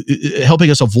 that you helping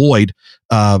us avoid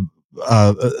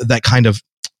that kind of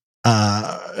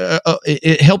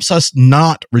it helps us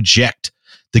not reject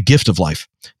the gift of life.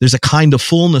 There's a kind of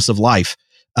fullness of life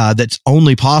that's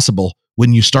only possible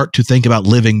when you start to think about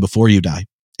living before you die.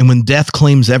 And when death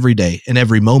claims every day and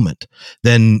every moment,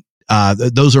 then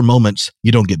those are moments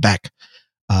you don't get back.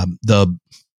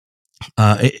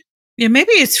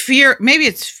 Maybe it's fear. Maybe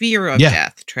it's fear of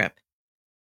death, Tripp.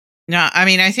 No, I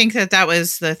mean, I think that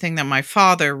was the thing that my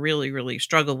father really, really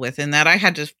struggled with, and that I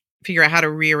had to figure out how to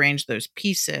rearrange those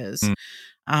pieces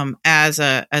as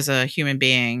a human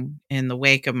being in the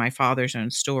wake of my father's own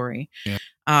story. Yeah.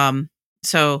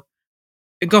 So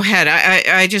go ahead.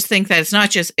 I just think that it's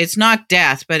not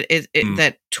death, but it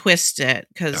that twists it,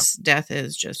 because death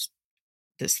is just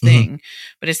this thing,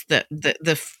 but it's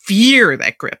the fear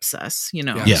that grips us,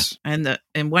 and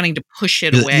wanting to push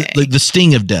it away. The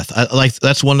sting of death.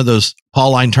 That's one of those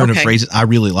Pauline Turner phrases I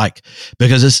really like,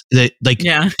 because it's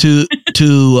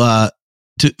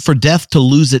for death to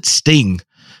lose its sting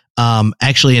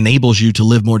actually enables you to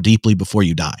live more deeply before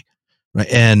you die,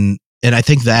 right? And I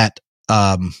think that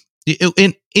one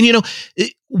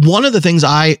of the things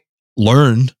I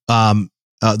learned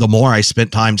the more I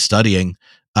spent time studying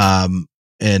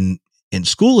and in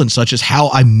school and such is how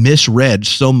I misread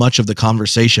so much of the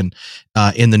conversation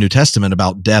in the New Testament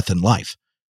about death and life.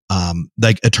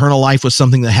 Like eternal life was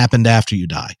something that happened after you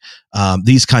die.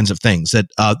 These kinds of things that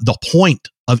the point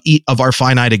of our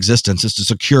finite existence is to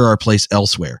secure our place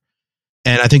elsewhere.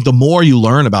 And I think the more you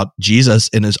learn about Jesus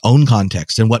in his own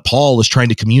context and what Paul is trying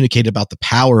to communicate about the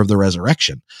power of the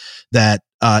resurrection, that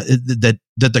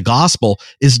the gospel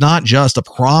is not just a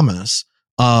promise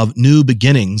of new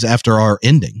beginnings after our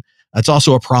ending. It's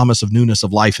also a promise of newness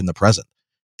of life in the present.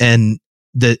 And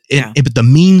but the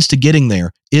means to getting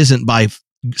there isn't by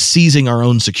seizing our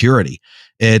own security.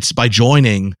 It's by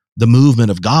joining the movement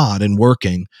of God and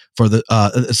working for the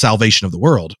salvation of the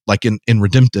world, like in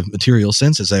redemptive material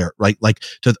senses there, right? Like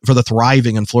for the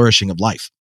thriving and flourishing of life.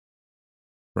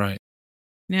 Right.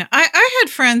 Yeah. I had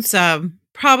friends,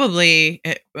 probably,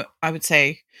 I would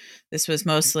say this was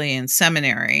mostly in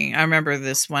seminary. I remember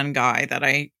this one guy that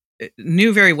I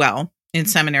knew very well in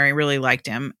seminary, really liked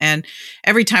him. And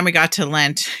every time we got to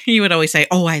Lent, he would always say,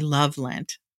 "Oh, I love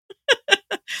Lent."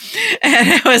 And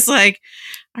I was like,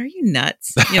 are you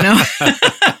nuts? You know?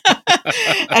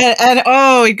 and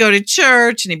he'd go to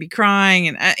church and he'd be crying.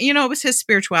 And, it was his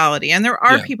spirituality. And there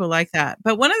are people like that.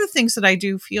 But one of the things that I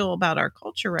do feel about our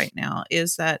culture right now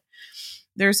is that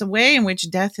there's a way in which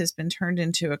death has been turned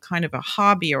into a kind of a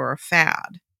hobby or a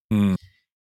fad. Mm.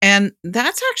 And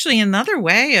that's actually another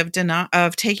way of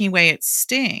taking away its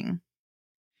sting.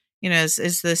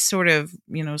 Is this sort of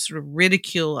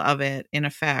ridicule of it in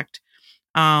effect.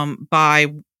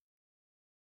 By,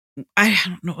 I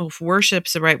don't know if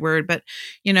worship's the right word, but,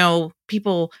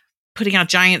 people putting out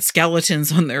giant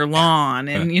skeletons on their lawn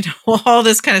and, all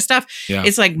this kind of stuff. Yeah.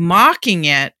 It's like mocking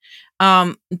it.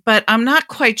 But I'm not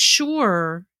quite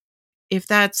sure if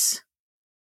that's,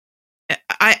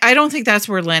 I don't think that's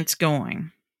where Lent's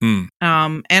going. Mm.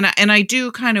 And I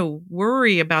do kind of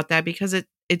worry about that because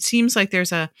it seems like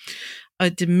there's a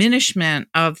diminishment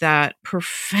of that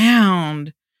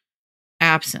profound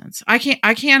absence. I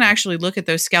can't actually look at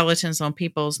those skeletons on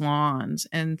people's lawns,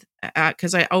 and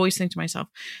because I always think to myself,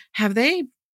 have they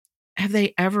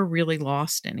ever really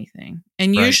lost anything?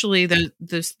 And Right. usually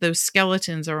those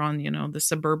skeletons are on the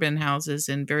suburban houses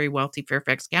in very wealthy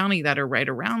Fairfax County that are right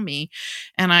around me,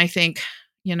 and I think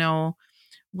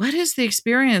what is the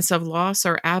experience of loss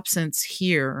or absence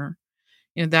here?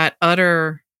 That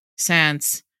utter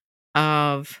sense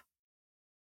of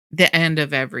the end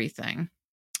of everything.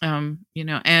 And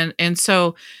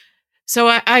so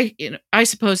I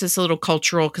suppose it's a little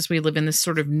cultural because we live in this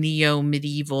sort of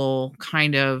neo-medieval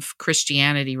kind of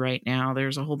Christianity right now.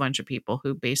 There's a whole bunch of people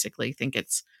who basically think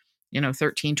it's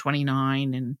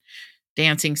 1329 and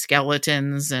dancing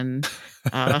skeletons and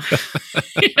all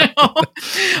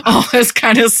this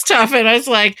kind of stuff. And I was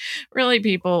like, really,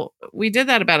 people, we did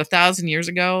that about 1,000 years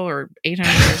ago or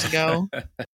 800 years ago.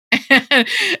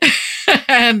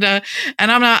 and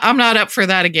I'm not up for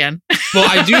that again. Well,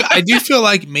 I do feel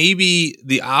like maybe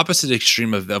the opposite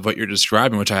extreme of what you're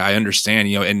describing, which I understand,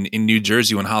 in New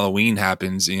Jersey when Halloween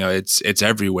happens, it's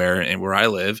everywhere and where I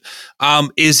live,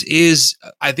 is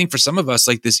I think for some of us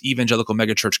like this evangelical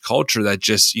megachurch culture that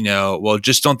just,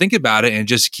 just don't think about it and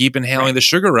just keep inhaling the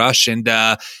sugar rush and,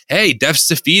 hey, death's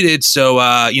defeated. So,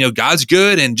 God's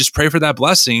good and just pray for that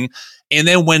blessing. And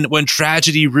then when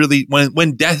tragedy really,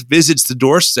 when death visits the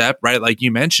doorstep, right, like you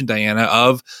mentioned, Diana,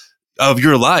 of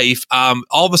your life,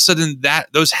 all of a sudden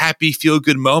those happy, feel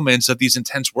good moments of these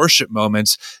intense worship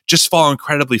moments just fall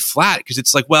incredibly flat because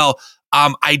it's like, well,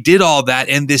 I did all that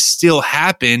and this still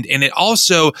happened, and it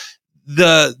also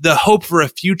the hope for a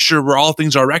future where all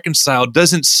things are reconciled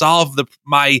doesn't solve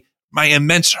my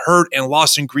immense hurt and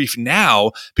loss and grief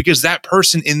now because that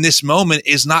person in this moment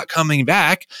is not coming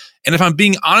back. And if I'm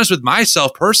being honest with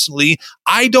myself personally,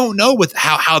 I don't know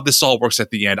how this all works at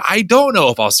the end. I don't know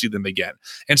if I'll see them again.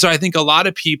 And so I think a lot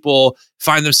of people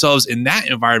find themselves in that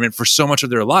environment for so much of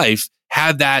their life,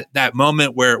 have that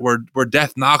moment where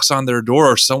death knocks on their door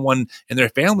or someone in their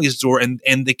family's door,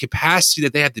 and the capacity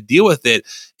that they have to deal with it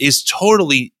is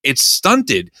it's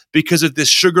stunted because of this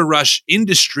sugar rush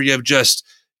industry of just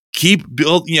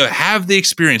have the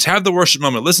experience, have the worship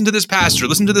moment, listen to this pastor,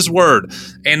 listen to this word.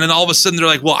 And then all of a sudden they're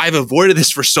like, well, I've avoided this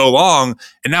for so long.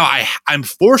 And now I'm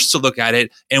forced to look at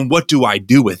it. And what do I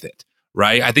do with it?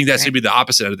 Right. I think that's maybe the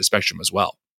opposite end of the spectrum as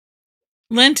well.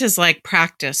 Lent is like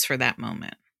practice for that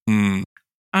moment. Mm.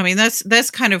 I mean,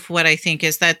 that's kind of what I think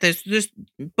is that there's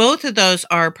both of those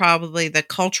are probably the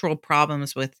cultural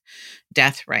problems with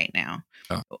death right now.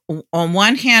 Oh. On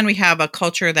one hand, we have a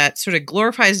culture that sort of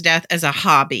glorifies death as a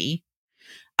hobby.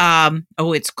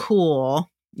 It's cool.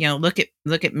 look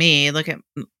at me, look at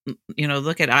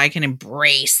I can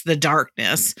embrace the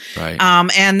darkness. Right.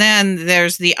 And then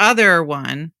there's the other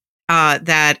one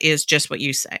that is just what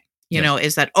you say.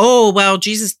 Is that, oh, well,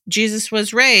 Jesus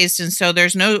was raised, and so there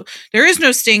is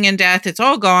no sting in death. It's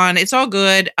all gone. It's all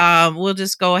good. We'll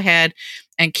just go ahead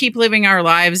and keep living our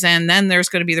lives, and then there's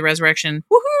going to be the resurrection.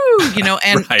 Woohoo!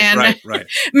 And right.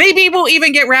 Maybe we'll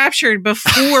even get raptured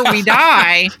before we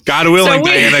die. God willing,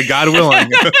 Diana, God willing.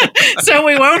 So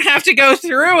we won't have to go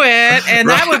through it, and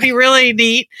that would be really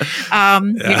neat. You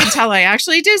can tell I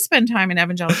actually did spend time in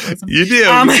evangelicalism. You do. You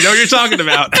know what you're talking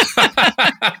about.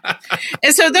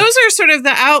 And so those are sort of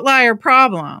the outlier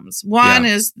problems. One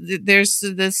is there's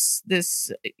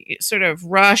this sort of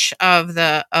rush of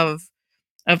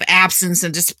absence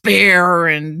and despair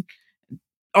and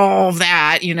all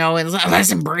that, and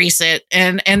let's embrace it.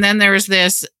 And then there's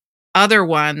this other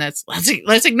one that's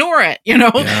let's ignore it,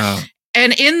 Yeah.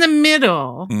 And in the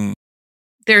middle,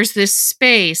 there's this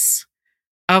space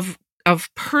of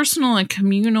personal and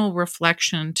communal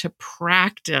reflection to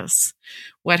practice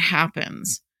what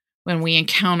happens when we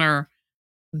encounter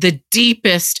the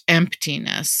deepest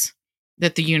emptiness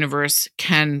that the universe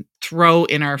can throw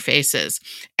in our faces.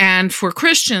 And for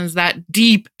Christians, that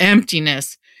deep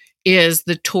emptiness is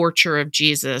the torture of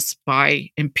Jesus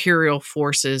by imperial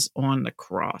forces on the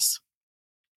cross.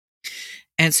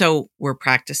 And so we're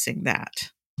practicing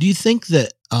that. Do you think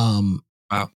that,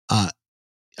 Wow.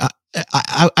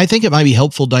 I think it might be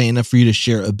helpful, Diana, for you to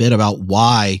share a bit about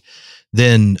why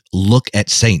then look at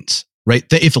saints, right?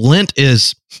 If Lent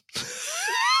is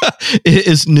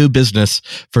new business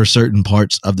for certain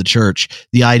parts of the church,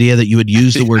 the idea that you would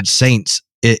use the word saints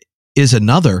is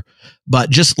another, but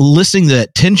just listening to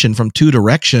that tension from two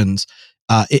directions,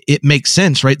 it makes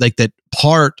sense, right? Like that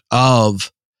part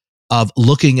of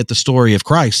looking at the story of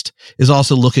Christ is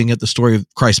also looking at the story of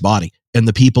Christ's body and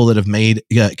the people that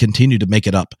have continue to make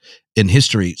it up in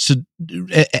history. So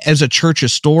as a church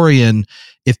historian,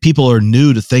 if people are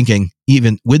new to thinking,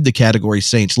 even with the category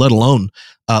saints, let alone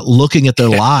looking at their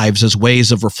lives as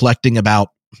ways of reflecting about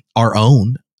our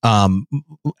own,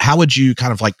 how would you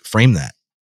kind of like frame that?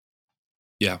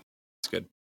 Yeah, it's good.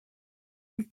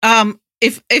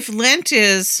 If Lent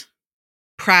is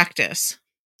practice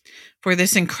for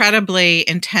this incredibly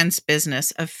intense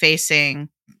business of facing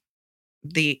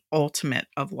the ultimate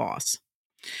of loss,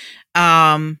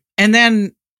 and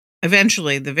then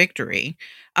eventually the victory,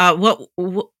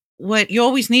 what you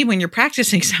always need when you're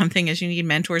practicing something is you need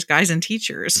mentors, guides, and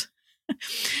teachers.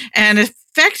 And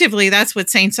effectively, that's what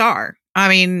saints are. I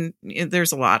mean,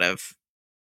 there's a lot of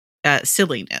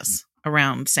silliness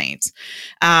around saints,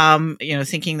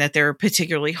 thinking that they're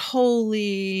particularly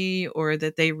holy or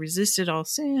that they resisted all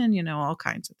sin, all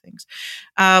kinds of things.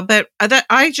 But that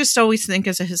I just always think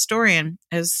as a historian,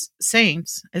 as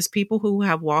saints, as people who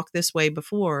have walked this way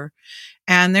before,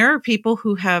 and there are people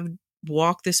who have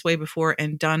walked this way before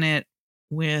and done it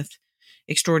with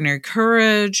extraordinary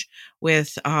courage,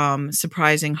 with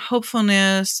surprising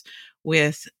hopefulness,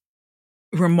 with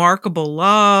remarkable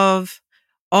love,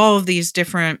 all of these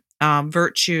different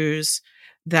virtues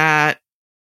that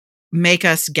make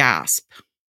us gasp.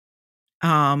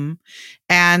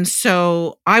 And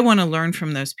so I want to learn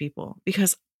from those people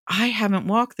because I haven't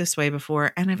walked this way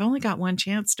before and I've only got one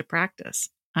chance to practice.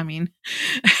 I mean,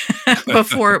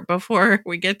 before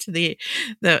we get to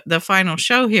the final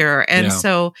show here. And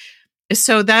so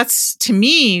that's, to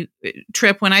me,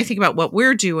 Tripp, when I think about what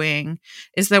we're doing,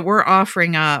 is that we're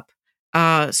offering up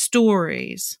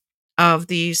stories of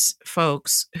these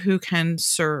folks who can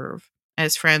serve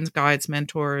as friends, guides,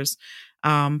 mentors,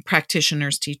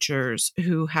 practitioners, teachers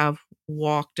who have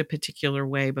walked a particular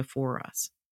way before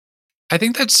us. I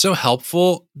think that's so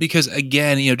helpful because,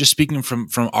 again, just speaking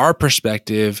from our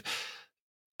perspective,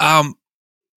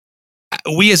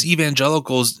 we as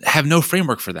evangelicals have no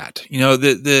framework for that.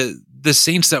 The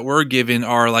saints that we're given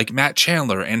are like Matt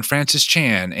Chandler and Francis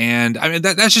Chan. And I mean,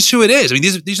 that's just who it is. I mean,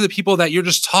 these are the people that you're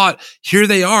just taught, here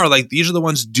they are. Like, these are the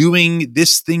ones doing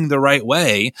this thing the right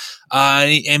way.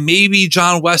 And maybe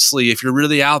John Wesley, if you're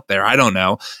really out there, I don't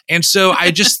know. And so I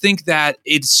just think that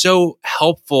it's so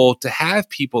helpful to have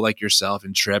people like yourself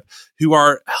and Tripp who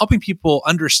are helping people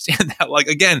understand that, like,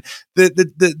 again,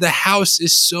 the house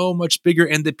is so much bigger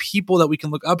and the people that we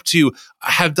can look up to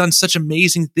have done such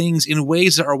amazing things in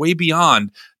ways that are way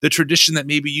beyond the tradition that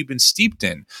maybe you've been steeped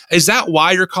in. Is that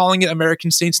why you're calling it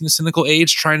American Saints in the Cynical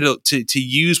Age, trying to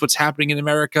use what's happening in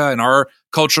America and our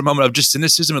cultural moment of just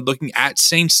cynicism and looking at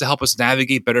saints to help us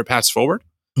navigate better paths forward?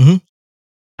 Mm-hmm.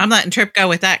 I'm letting Tripp go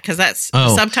with that because that's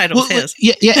the subtitle of his.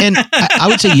 Yeah, and I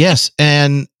would say yes.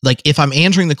 And like, if I'm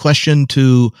answering the question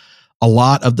to a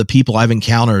lot of the people I've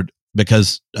encountered,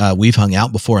 because we've hung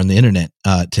out before on the internet,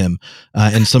 Tim,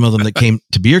 and some of them that came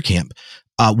to beer camp.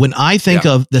 When I think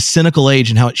of the cynical age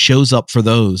and how it shows up for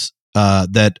those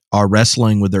that are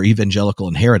wrestling with their evangelical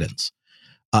inheritance,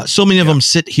 so many of them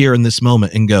sit here in this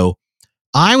moment and go,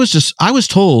 I was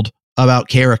told about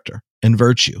character and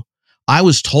virtue. I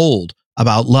was told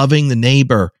about loving the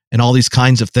neighbor and all these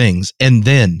kinds of things. And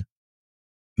then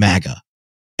MAGA,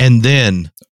 and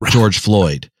then George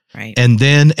Floyd. Right. And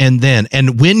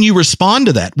when you respond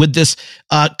to that with this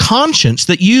conscience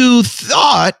that you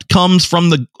thought comes from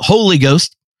the Holy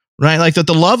Ghost, right? Like that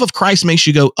the love of Christ makes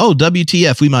you go, oh,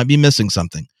 WTF, we might be missing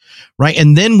something, right?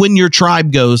 And then when your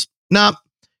tribe goes, nah,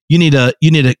 you need to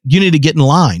get in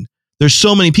line. There's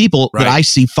so many people that I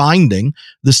see finding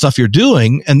the stuff you're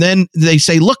doing. And then they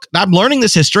say, look, I'm learning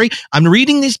this history. I'm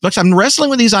reading these books. I'm wrestling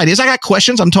with these ideas. I got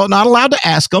questions. I'm not allowed to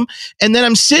ask them. And then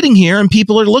I'm sitting here and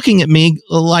people are looking at me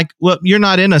like, well, you're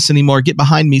not in us anymore. Get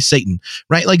behind me, Satan.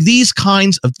 Right? Like these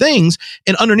kinds of things.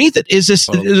 And underneath it is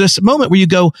this moment where you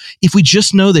go, if we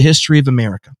just know the history of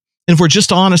America, and if we're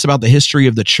just honest about the history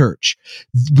of the church,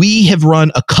 we have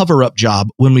run a cover-up job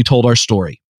when we told our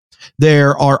story.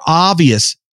 There are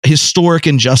obvious historic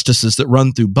injustices that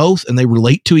run through both, and they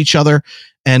relate to each other.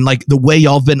 And like the way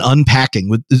y'all have been unpacking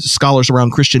with scholars around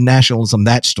Christian nationalism,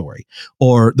 that story,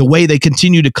 or the way they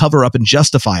continue to cover up and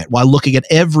justify it while looking at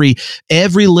every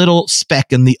little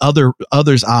speck in the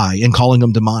other's eye and calling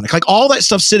them demonic, like all that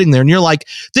stuff sitting there. And you're like,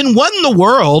 then what in the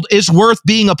world is worth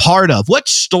being a part of? What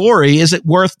story is it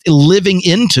worth living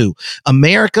into?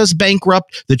 America's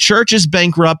bankrupt. The church is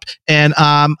bankrupt. And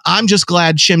I'm just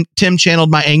glad Tim channeled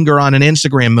my anger on an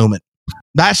Instagram moment.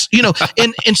 That's,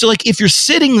 and so like, if you're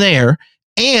sitting there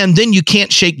and then you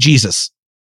can't shake Jesus.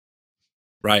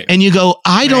 Right. And you go,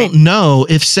 I don't know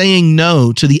if saying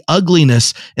no to the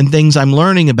ugliness and things I'm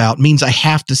learning about means I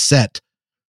have to set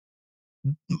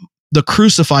the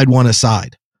crucified one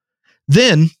aside.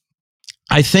 Then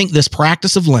I think this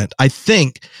practice of Lent, I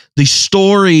think the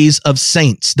stories of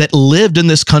saints that lived in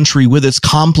this country with its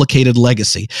complicated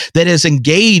legacy, that has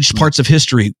engaged parts of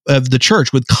history of the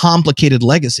church with complicated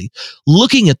legacy,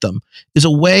 looking at them is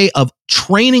a way of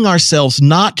training ourselves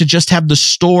not to just have the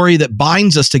story that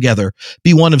binds us together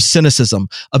be one of cynicism,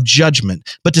 of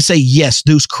judgment, but to say, yes,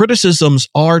 those criticisms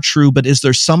are true, but is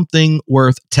there something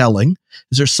worth telling?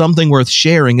 Is there something worth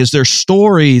sharing? Is there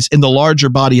stories in the larger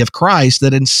body of Christ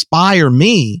that inspire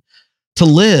me to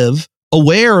live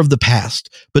aware of the past,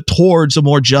 but towards a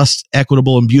more just,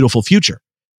 equitable, and beautiful future?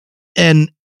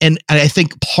 And I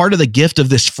think part of the gift of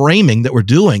this framing that we're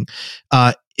doing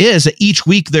is that each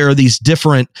week there are these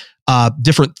different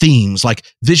themes, like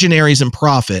visionaries and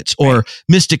prophets, or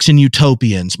mystics and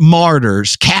utopians,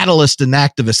 martyrs, catalysts and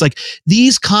activists, like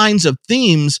these kinds of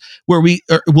themes where we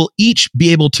will each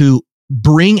be able to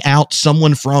bring out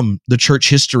someone from the church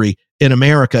history in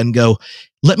America and go,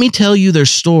 let me tell you their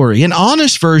story, an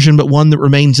honest version, but one that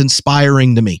remains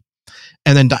inspiring to me.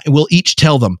 And then we'll each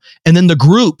tell them. And then the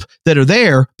group that are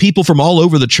there, people from all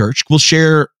over the church, will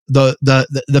share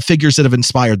the figures that have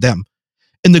inspired them.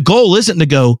 And the goal isn't to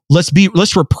go,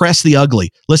 let's repress the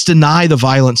ugly. Let's deny the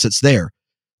violence that's there.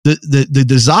 The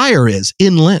desire is,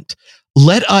 in Lent,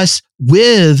 let us,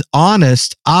 with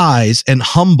honest eyes and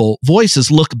humble voices,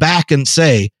 look back and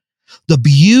say, the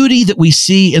beauty that we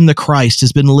see in the Christ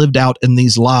has been lived out in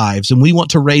these lives, and we want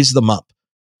to raise them up.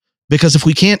 Because if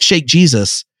we can't shake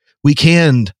Jesus, we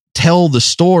can tell the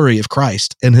story of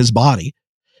Christ and his body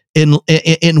in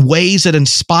ways that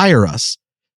inspire us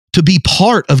to be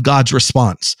part of God's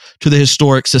response to the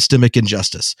historic systemic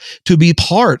injustice, to be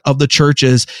part of the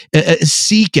church's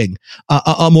seeking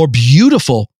a more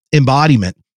beautiful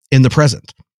embodiment in the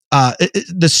present.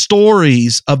 The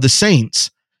stories of the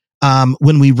saints,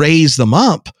 when we raise them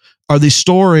up, are the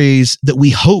stories that we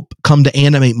hope come to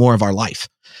animate more of our life.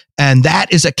 And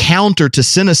that is a counter to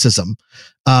cynicism,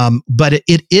 but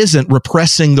it isn't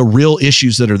repressing the real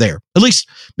issues that are there. At least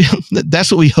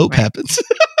that's what we hope happens.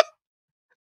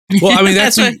 Well, I mean,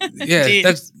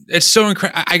 it's so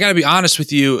incredible. I got to be honest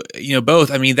with you,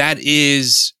 both. I mean, that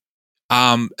is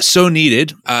so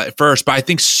needed first, but I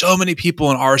think so many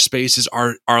people in our spaces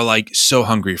are like so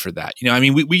hungry for that. I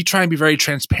mean, we try and be very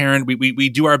transparent. We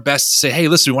do our best to say, hey,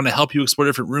 listen, we want to help you explore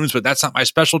different rooms, but that's not my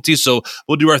specialty. So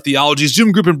we'll do our theology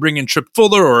Zoom group and bring in Tripp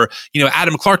Fuller or,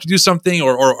 Adam Clark to do something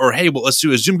or hey, well, let's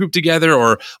do a Zoom group together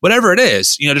or whatever it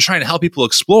is, to try and help people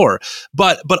explore.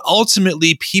 But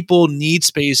ultimately people need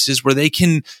spaces where they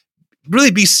can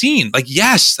really be seen. Like,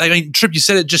 yes, I mean, Tripp, you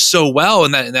said it just so well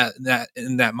in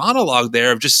that monologue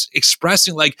there of just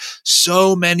expressing, like,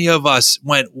 so many of us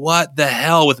went, what the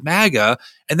hell with MAGA?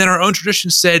 And then our own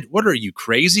tradition said, what are you,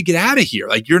 crazy? Get out of here.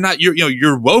 Like,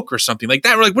 you're woke or something like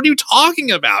that. We're like, what are you talking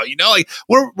about? Like,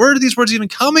 where are these words even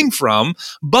coming from?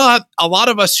 But a lot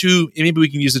of us who, maybe we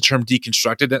can use the term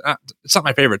deconstructed. It's not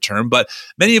my favorite term, but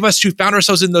many of us who found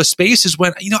ourselves in those spaces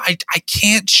when, I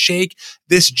can't shake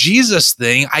this Jesus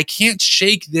thing. I can't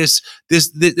shake this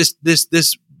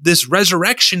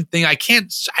resurrection thing. I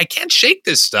can't shake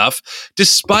this stuff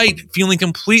despite feeling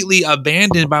completely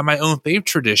abandoned by my own faith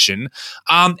tradition.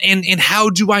 And how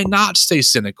do I not stay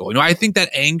cynical? I think that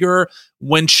anger,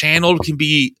 when channeled, can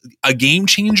be a game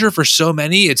changer for so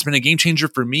many. It's been a game changer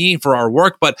for me, for our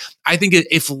work, but I think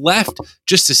if left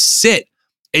just to sit,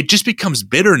 it just becomes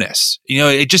bitterness.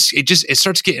 It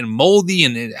starts getting moldy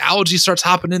and algae starts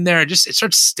hopping in there. It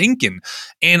starts stinking.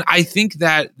 And I think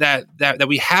that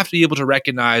we have to be able to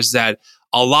recognize that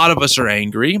a lot of us are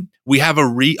angry. We have a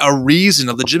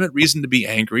legitimate reason to be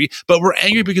angry, but we're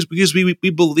angry because we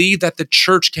believe that the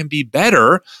church can be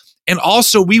better. And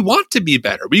also we want to be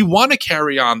better. We want to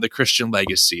carry on the Christian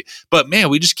legacy, but man,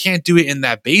 we just can't do it in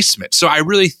that basement. So I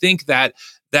really think that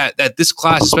this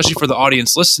class, especially for the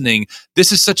audience listening,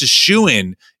 this is such a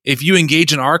shoo-in. If you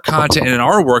engage in our content and in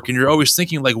our work, and you're always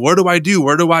thinking, like, where do I do?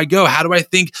 Where do I go? How do I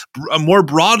think more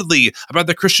broadly about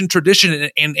the Christian tradition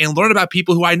and learn about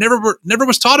people who I never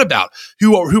was taught about,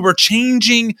 who are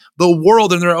changing the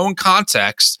world in their own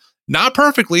context, not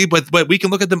perfectly, but we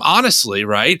can look at them honestly,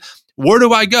 right? Where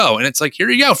do I go? And it's like, here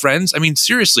you go, friends. I mean,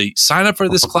 seriously, sign up for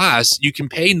this class. You can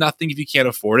pay nothing if you can't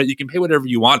afford it. You can pay whatever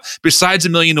you want besides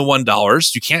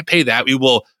 $1,000,001. You can't pay that. We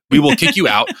will kick you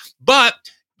out. But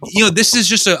this is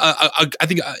just I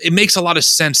think it makes a lot of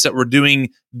sense that we're doing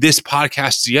this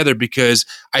podcast together, because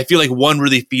I feel like one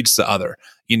really feeds the other.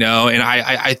 And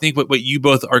I think what you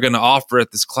both are going to offer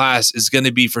at this class is going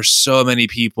to be, for so many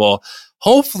people,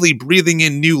 hopefully breathing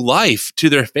in new life to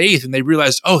their faith. And they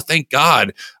realize, oh, thank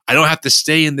God, I don't have to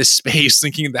stay in this space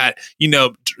thinking that,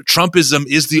 Trumpism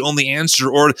is the only answer.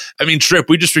 Or, I mean, Tripp,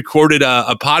 we just recorded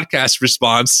a podcast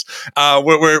response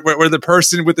where the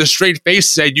person with a straight face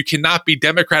said, you cannot be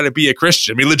Democrat and be a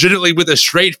Christian. I mean, legitimately with a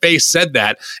straight face said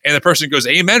that. And the person goes,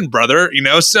 amen, brother.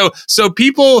 So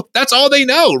people, that's all they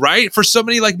know, right? For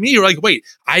somebody like me, you're like, wait,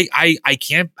 I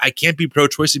can't be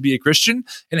pro-choice and be a Christian.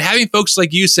 And having folks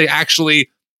like you say, actually,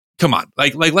 come on,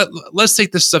 let's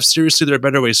take this stuff seriously. There are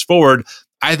better ways forward.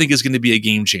 I think is going to be a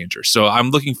game changer. So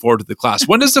I'm looking forward to the class.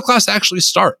 When does the class actually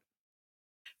start?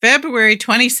 February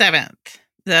 27th,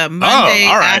 the Monday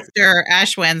after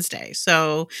Ash Wednesday.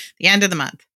 So the end of the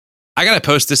month. I got to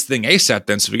post this thing ASAP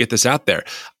then, so we get this out there.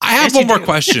 I have one more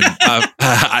question, and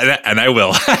I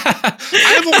will.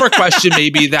 I have one more question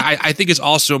maybe that I think is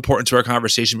also important to our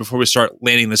conversation before we start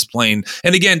landing this plane.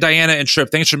 And again, Diana and Tripp,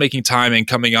 thanks for making time and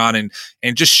coming on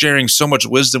and just sharing so much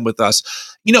wisdom with us.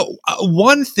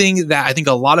 One thing that I think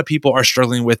a lot of people are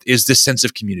struggling with is this sense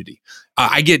of community.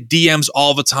 I get DMs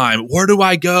all the time. Where do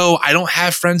I go? I don't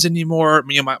have friends anymore.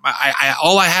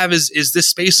 All I have is this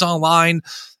space online.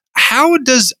 How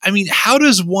does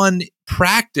one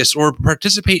practice or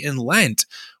participate in Lent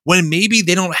when maybe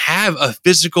they don't have a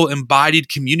physical embodied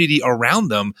community around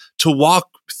them to walk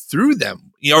through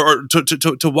them, or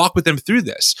to walk with them through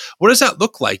this? What does that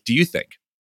look like, do you think?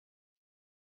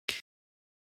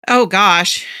 Oh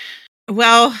gosh.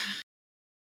 Well,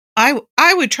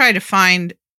 I would try to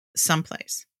find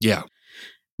someplace. Yeah.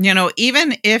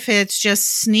 Even if it's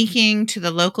just sneaking to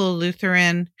the local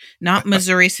Lutheran, not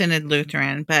Missouri Synod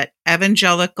Lutheran, but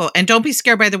evangelical, and don't be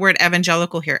scared by the word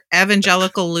evangelical here,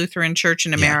 evangelical Lutheran Church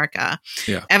in America.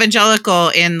 Yeah. Evangelical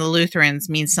in the Lutherans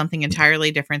means something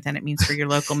entirely different than it means for your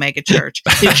local mega church.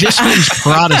 It just means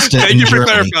Protestant. Thank you for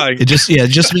clarifying. It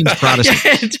just means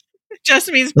Protestant. It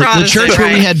just means Protestant. The church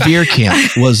where we had beer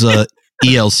camp was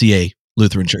ELCA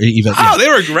Lutheran Church. Oh, they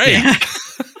were great. Yeah.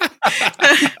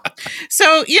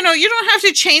 So, you don't have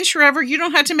to change forever. You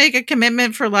don't have to make a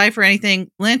commitment for life or anything.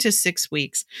 Lent is 6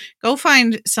 weeks. Go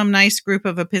find some nice group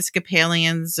of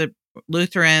Episcopalians,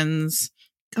 Lutherans.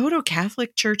 Go to a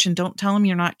Catholic church and don't tell them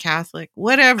you're not Catholic.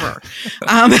 Whatever.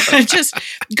 Just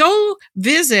go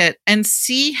visit and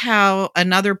see how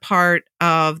another part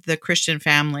of the Christian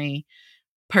family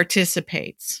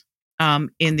participates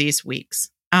in these weeks.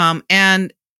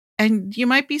 And you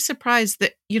might be surprised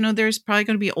that, there's probably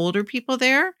going to be older people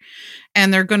there.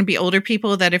 And they're going to be older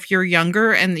people that if you're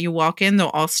younger and you walk in, they'll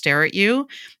all stare at you.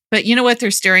 But you know what?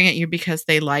 They're staring at you because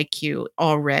they like you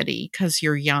already because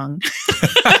you're young.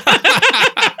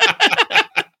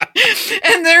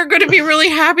 And they're going to be really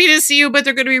happy to see you, but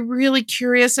they're going to be really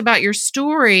curious about your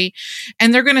story.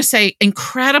 And they're going to say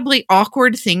incredibly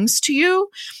awkward things to you.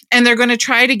 And they're going to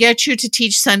try to get you to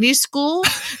teach Sunday school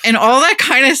and all that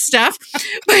kind of stuff.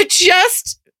 But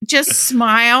just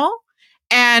smile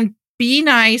and be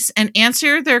nice and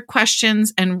answer their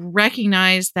questions and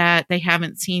recognize that they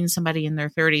haven't seen somebody in their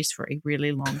 30s for a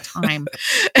really long time,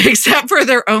 except for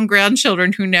their own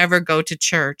grandchildren who never go to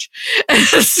church.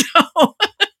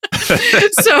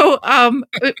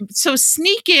 So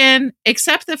sneak in,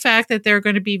 accept the fact that there are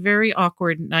going to be very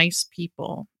awkward, nice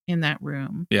people in that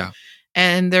room. Yeah.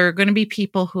 And there are going to be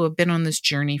people who have been on this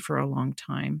journey for a long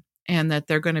time, and that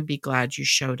they're going to be glad you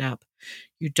showed up.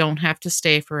 You don't have to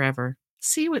stay forever.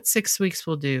 See what 6 weeks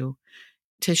will do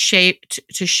to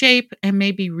shape and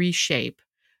maybe reshape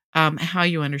how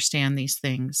you understand these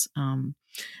things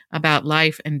about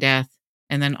life and death,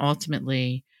 and then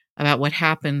ultimately about what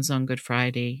happens on Good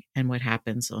Friday and what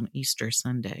happens on Easter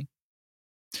Sunday.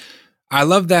 I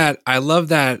love that.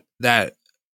 That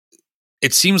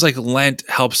it seems like Lent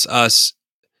helps us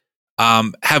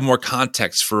have more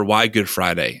context for why Good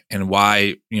Friday and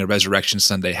why, Resurrection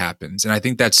Sunday happens. And I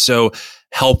think that's so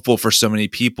helpful for so many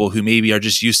people who maybe are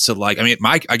just used to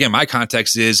my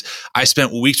context is I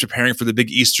spent weeks preparing for the big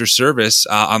Easter service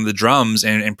on the drums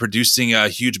and producing a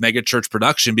huge mega church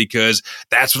production, because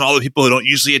that's when all the people who don't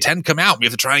usually attend come out. We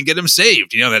have to try and get them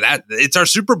saved. That it's our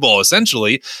Super Bowl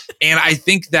essentially. And I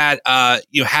think that,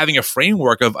 having a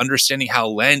framework of understanding how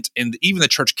Lent and even the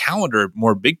church calendar,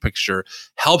 more big picture,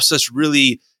 helps us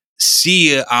really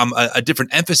see a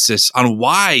different emphasis on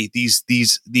why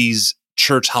these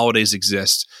church holidays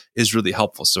exist is really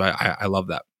helpful. So I love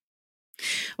that.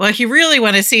 Well, if you really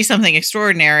want to see something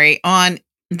extraordinary, on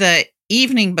the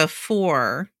evening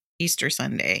before Easter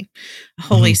Sunday,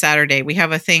 Holy Saturday, we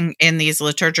have a thing in these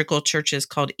liturgical churches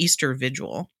called Easter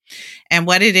Vigil. And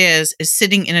what it is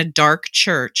sitting in a dark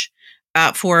church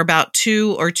for about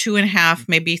 2 or 2.5,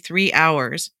 maybe 3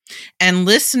 hours, and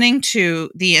listening to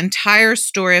the entire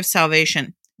story of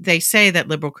salvation. They say that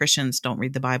liberal Christians don't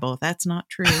read the Bible. That's not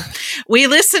true. We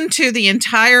listen to the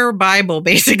entire Bible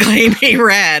basically be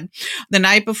read the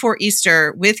night before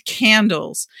Easter with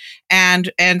candles.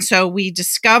 And so we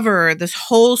discover this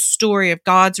whole story of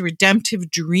God's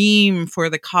redemptive dream for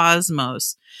the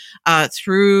cosmos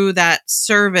through that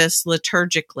service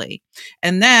liturgically.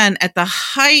 And then at the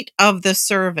height of the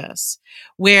service,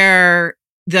 where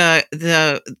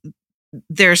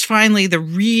there's finally the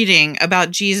reading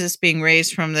about Jesus being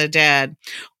raised from the dead,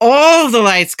 all the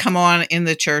lights come on in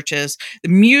the churches, the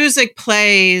music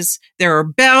plays, there are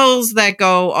bells that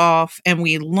go off, and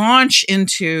we launch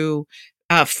into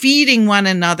feeding one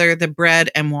another the bread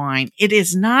and wine. It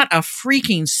is not a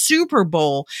freaking Super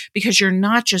Bowl, because you're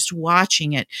not just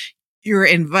watching it, you're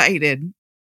invited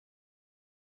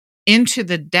into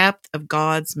the depth of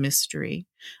God's mystery,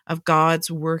 of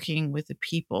God's working with the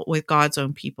people, with God's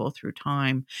own people through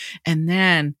time. And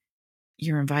then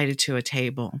you're invited to a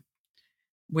table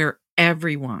where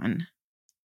everyone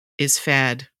is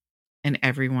fed and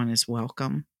everyone is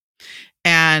welcome.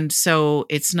 And so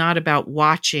it's not about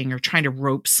watching or trying to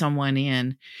rope someone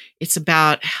in. It's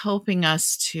about helping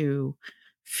us to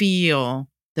feel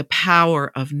the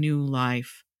power of new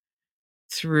life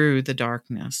through the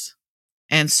darkness.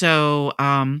 And so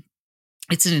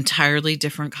it's an entirely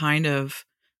different kind of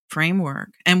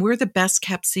framework. And we're the best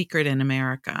kept secret in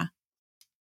America.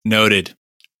 Noted.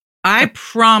 I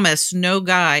promise no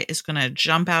guy is going to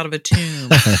jump out of a tomb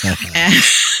and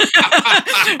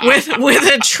with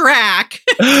a track.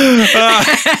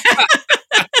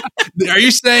 Are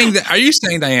you saying,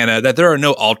 Diana, that there are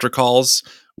no altar calls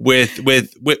with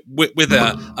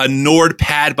a Nord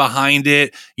pad behind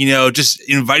it, just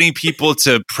inviting people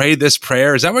to pray this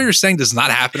prayer? Is that what you're saying does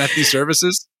not happen at these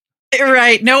services?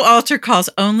 Right. No altar calls,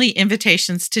 only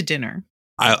invitations to dinner.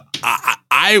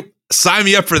 I sign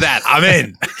me up for that. I'm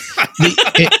in.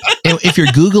 If you're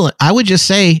Googling, I would just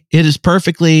say it is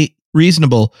perfectly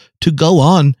reasonable to go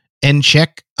on and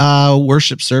check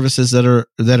worship services that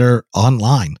are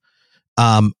online.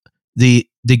 The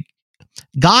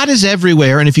God is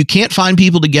everywhere, and if you can't find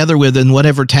people together with in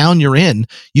whatever town you're in,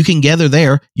 you can gather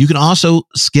there. You can also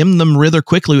skim them rather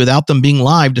quickly without them being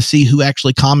live to see who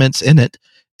actually comments in it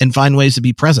and find ways to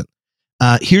be present.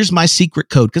 Here's my secret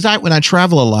code, because when I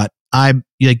travel a lot,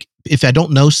 if I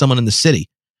don't know someone in the city,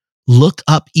 look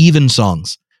up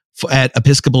evensongs at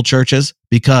Episcopal churches,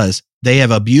 because they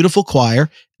have a beautiful choir.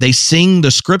 They sing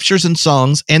the scriptures and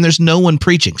songs, and there's no one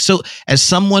preaching. So as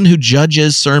someone who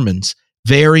judges sermons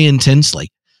very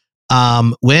intensely,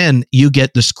 when you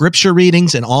get the scripture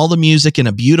readings and all the music in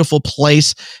a beautiful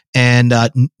place, and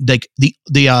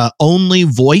the only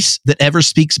voice that ever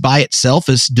speaks by itself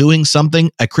is doing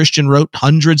something a Christian wrote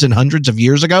hundreds and hundreds of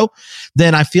years ago,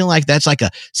 then I feel like that's like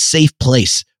a safe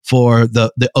place for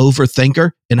the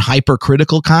overthinker and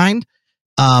hypercritical kind.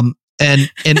 And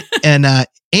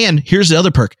here's the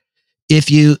other perk. If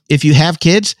you have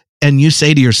kids and you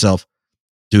say to yourself,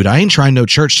 dude, I ain't trying no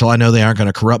church till I know they aren't going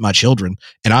to corrupt my children.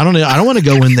 And I don't want to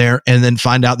go in there and then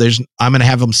find out I'm going to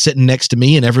have them sitting next to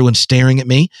me and everyone's staring at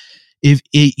me.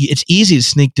 It's easy to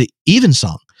sneak to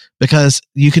Evensong because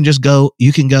you're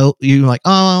like,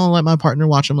 oh, I'll let my partner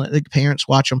watch them, let the parents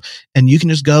watch them. And you can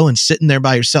just go and sit in there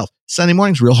by yourself. Sunday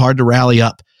morning's real hard to rally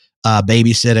up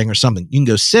babysitting or something. You can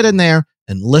go sit in there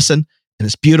and listen, and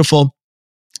it's beautiful.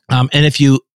 And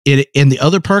the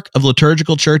other perk of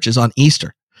liturgical church is on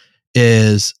Easter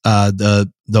is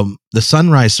the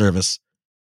sunrise service.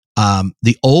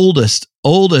 The oldest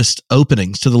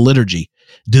openings to the liturgy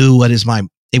do what is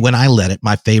when I let it,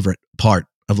 my favorite part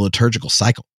of the liturgical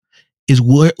cycle is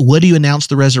what do you announce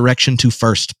the resurrection to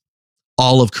first?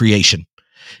 All of creation.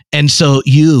 And so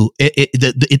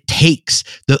it takes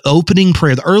the opening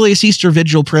prayer, the earliest Easter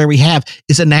vigil prayer we have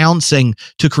is announcing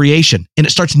to creation, and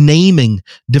it starts naming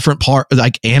different parts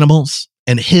like animals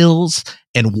and hills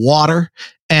and water.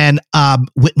 And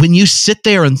when you sit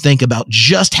there and think about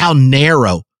just how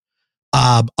narrow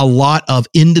a lot of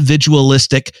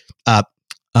individualistic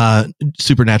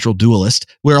supernatural dualist,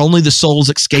 where only the soul's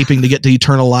escaping to get to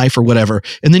eternal life or whatever.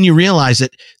 And then you realize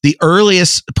that the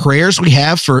earliest prayers we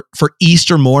have for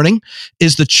Easter morning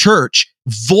is the church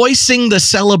voicing the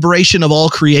celebration of all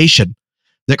creation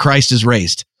that Christ is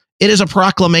raised. It is a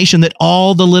proclamation that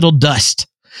all the little dust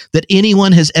that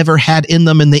anyone has ever had in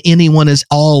them, and that anyone is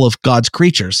all of God's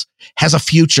creatures, has a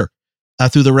future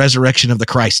through the resurrection of the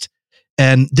Christ.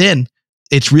 And then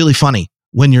it's really funny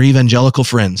when your evangelical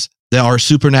friends that are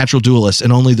supernatural dualists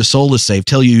and only the soul is saved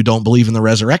tell you don't believe in the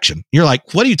resurrection. You're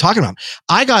like, what are you talking about?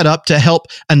 I got up to help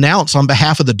announce on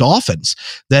behalf of the Dolphins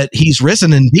that he's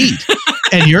risen indeed.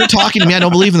 And you're talking to me, I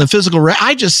don't believe in the physical.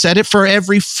 I just said it for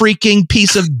every freaking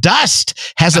piece of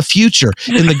dust has a future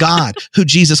in the God who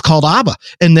Jesus called Abba.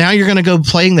 And now you're going to go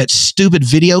playing that stupid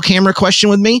video camera question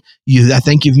with me? I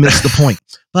think you've missed the point.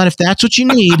 But if that's what you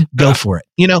need, go for it.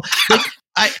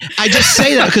 I just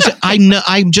say that because I know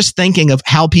I'm just thinking of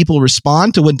how people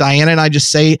respond to when Diana and I just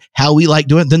say how we like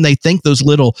doing it. Then they think those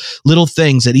little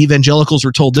things that evangelicals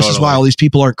were told, this is why all these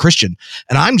people aren't Christian.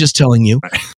 And I'm just telling you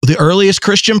the earliest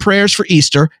Christian prayers for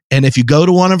Easter. And if you go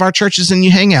to one of our churches and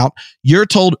you hang out, you're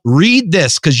told, read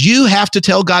this because you have to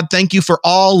tell God, thank you for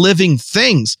all living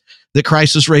things that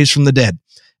Christ was raised from the dead.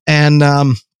 And,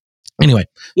 anyway,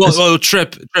 well,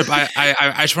 Tripp,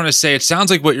 I just want to say, it sounds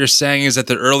like what you're saying is that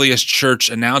the earliest church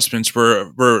announcements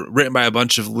were written by a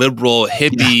bunch of liberal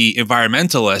hippie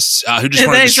environmentalists who just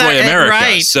want to destroy America.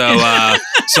 Right. So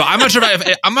I'm not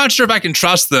sure if I can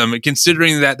trust them,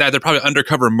 considering that they're probably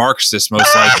undercover Marxists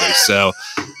most likely. So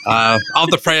I'll have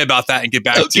to pray about that and get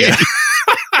back to you.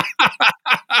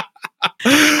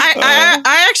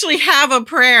 I actually have a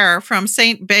prayer from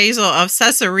Saint Basil of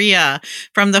Caesarea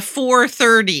from the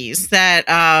 430s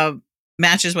that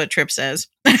matches what Tripp says.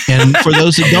 And for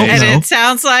those who don't know, it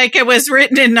sounds like it was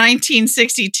written in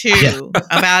 1962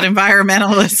 about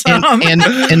environmentalism.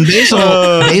 And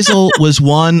Basil was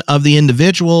one of the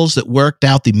individuals that worked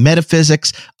out the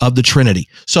metaphysics of the Trinity.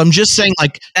 So I'm just saying,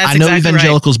 like, I know exactly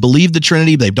evangelicals believe the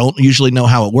Trinity. They don't usually know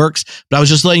how it works, but I was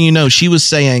just letting you know, she was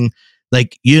saying,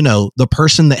 like, the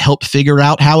person that helped figure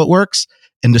out how it works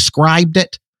and described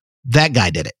it, that guy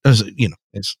did it.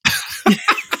 It's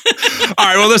All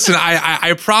right. Well, listen,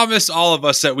 I promised all of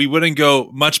us that we wouldn't go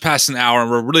much past an hour, and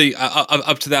we're really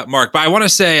up to that mark. But I want to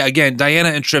say again, Diana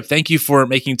and Tripp, thank you for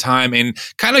making time and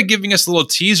kind of giving us a little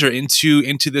teaser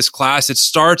into this class. It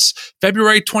starts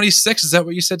February 26th. Is that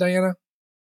what you said, Diana?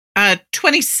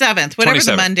 27th, whatever 27th.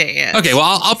 The Monday is. Okay,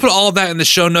 well, I'll put all of that in the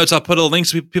show notes. I'll put a link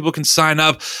so people can sign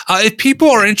up. If people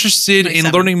are interested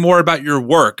in learning more about your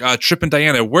work, Tripp and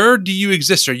Diana, where do you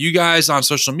exist? Are you guys on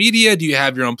social media? Do you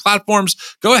have your own platforms?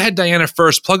 Go ahead, Diana,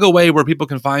 first. Plug away where people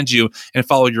can find you and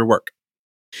follow your work.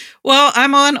 Well,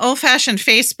 I'm on old-fashioned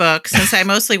Facebook since I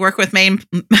mostly work with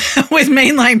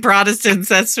mainline Protestants.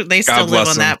 They still live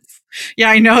on that. Yeah,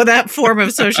 I know that form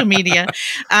of social media.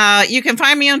 You can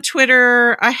find me on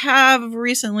Twitter. I have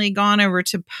recently gone over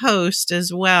to Post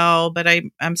as well, but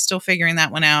I'm still figuring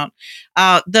that one out.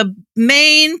 The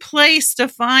main place to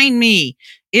find me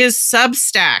is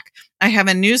Substack. I have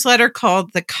a newsletter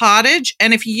called The Cottage.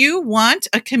 And if you want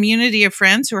a community of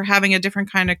friends who are having a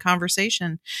different kind of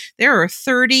conversation, there are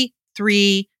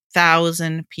 33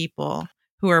 1,000 people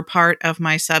who are part of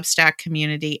my Substack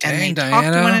community, and Dang, they talk to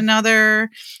Diana. one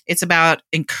another. It's about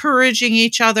encouraging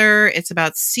each other. It's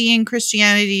about seeing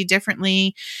Christianity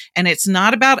differently. And it's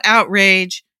not about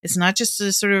outrage. It's not just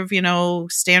a sort of,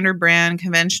 standard brand,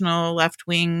 conventional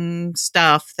left-wing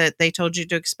stuff that they told you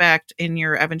to expect in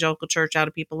your evangelical church out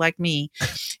of people like me.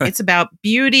 It's about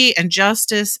beauty and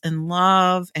justice and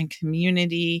love and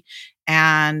community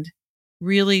and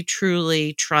really,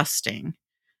 truly trusting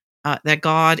that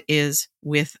God is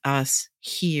with us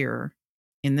here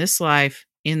in this life,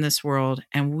 in this world,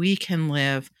 and we can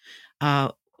live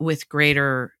with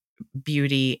greater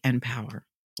beauty and power.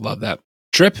 Love that.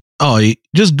 Tripp? Oh,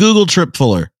 just Google Tripp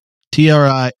Fuller.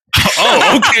 TRI.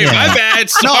 Oh, okay. Yeah. My bad.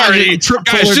 Sorry. Tripp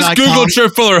Guys, just Fuller.com. Google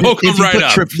Tripp Fuller. He'll come If you right put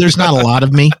up. Tripp, there's not a lot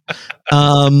of me.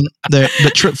 But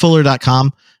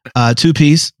TrippFuller.com,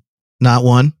 2-piece, not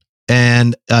one.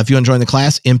 And if you want to join the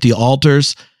class,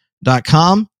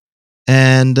 emptyaltars.com.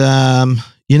 And, the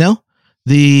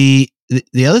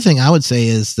other thing I would say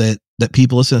is that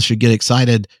people listening should get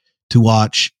excited to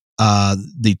watch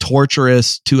the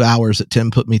torturous 2 hours that Tim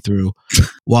put me through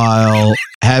while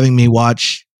having me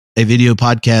watch a video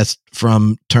podcast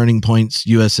from Turning Points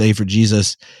USA for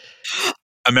Jesus.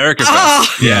 America's Oh.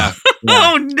 Best. Yeah.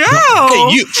 Oh no!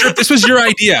 Hey, Tripp, this was your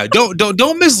idea.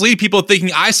 Don't mislead people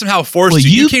thinking I somehow forced Well,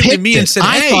 you. You came to picked me and said,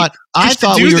 "Hey, I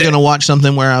thought do we were this." going to watch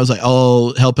something where I was like,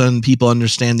 helping people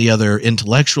understand the other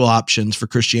intellectual options for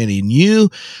Christianity, and you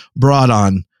brought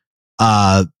on,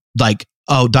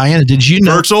 Diana, did you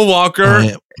know Virtual Walker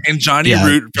and Johnny Yeah,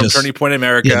 Root from just- Turning Point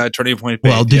America, yeah. Turning Point Faith.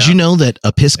 Well, did you know that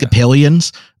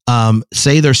Episcopalians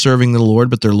say they're serving the Lord,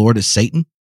 but their Lord is Satan?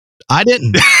 I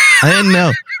didn't. I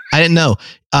didn't know.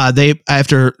 They,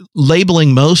 after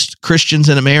labeling most Christians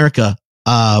in America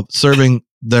serving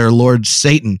their Lord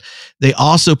Satan, they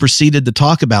also proceeded to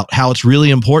talk about how it's really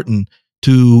important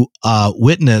to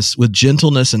witness with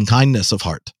gentleness and kindness of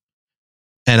heart.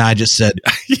 And I just said,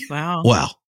 Wow.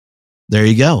 there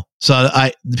you go. So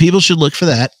people should look for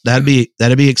that. That'd be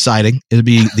exciting. It'd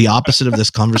be the opposite of this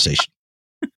conversation.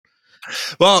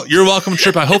 Well, you're welcome,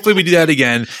 Tripp. Hopefully we do that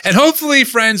again. And hopefully,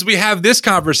 friends, we have this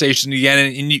conversation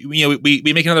again and we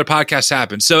make another podcast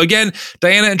happen. So again,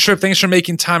 Diana and Tripp, thanks for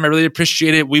making time. I really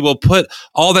appreciate it. We will put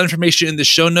all that information in the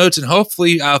show notes and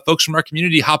hopefully folks from our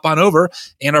community hop on over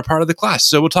and are part of the class.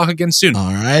 So we'll talk again soon.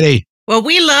 All righty. Well,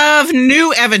 we love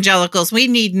new evangelicals. We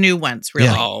need new ones, really.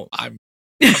 Yeah. Oh, I'm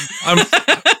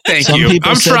thank Some you.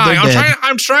 people I'm said trying. they're dead.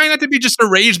 I'm trying not to be just a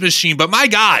rage machine, but my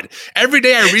God, every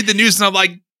day I read the news and I'm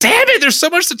like, damn it, there's so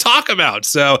much to talk about.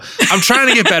 So I'm trying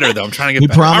to get better, though. I'm trying to get We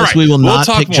better. promise All right, we will we'll not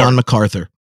talk pick more. John MacArthur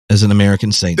as an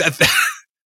American saint.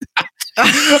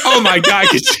 Oh my God.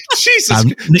 Jesus.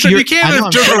 Tripp, you can't I know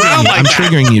joke around like I'm that.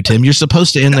 triggering you, Tim. You're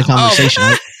supposed to end the conversation.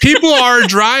 People are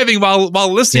driving while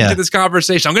listening Yeah. to this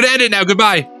conversation. I'm going to end it now.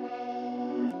 Goodbye.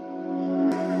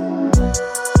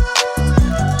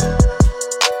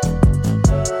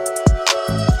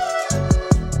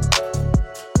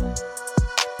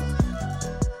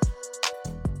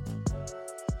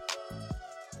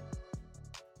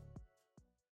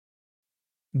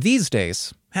 These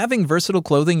days, having versatile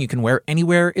clothing you can wear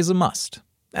anywhere is a must.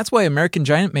 That's why American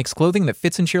Giant makes clothing that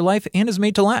fits into your life and is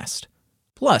made to last.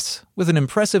 Plus, with an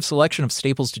impressive selection of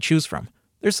staples to choose from,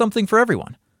 there's something for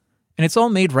everyone. And it's all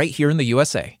made right here in the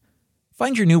USA.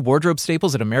 Find your new wardrobe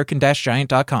staples at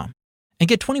American-Giant.com and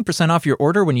get 20% off your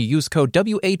order when you use code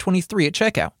WA23 at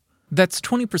checkout. That's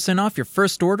 20% off your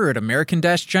first order at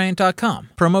American-Giant.com,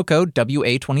 promo code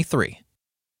WA23.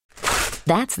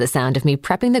 That's the sound of me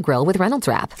prepping the grill with Reynolds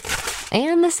Wrap.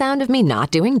 And the sound of me not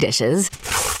doing dishes.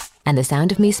 And the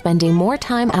sound of me spending more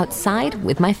time outside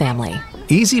with my family.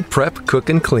 Easy prep, cook,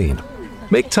 and clean.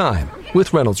 Make time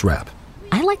with Reynolds Wrap.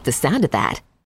 I like the sound of that.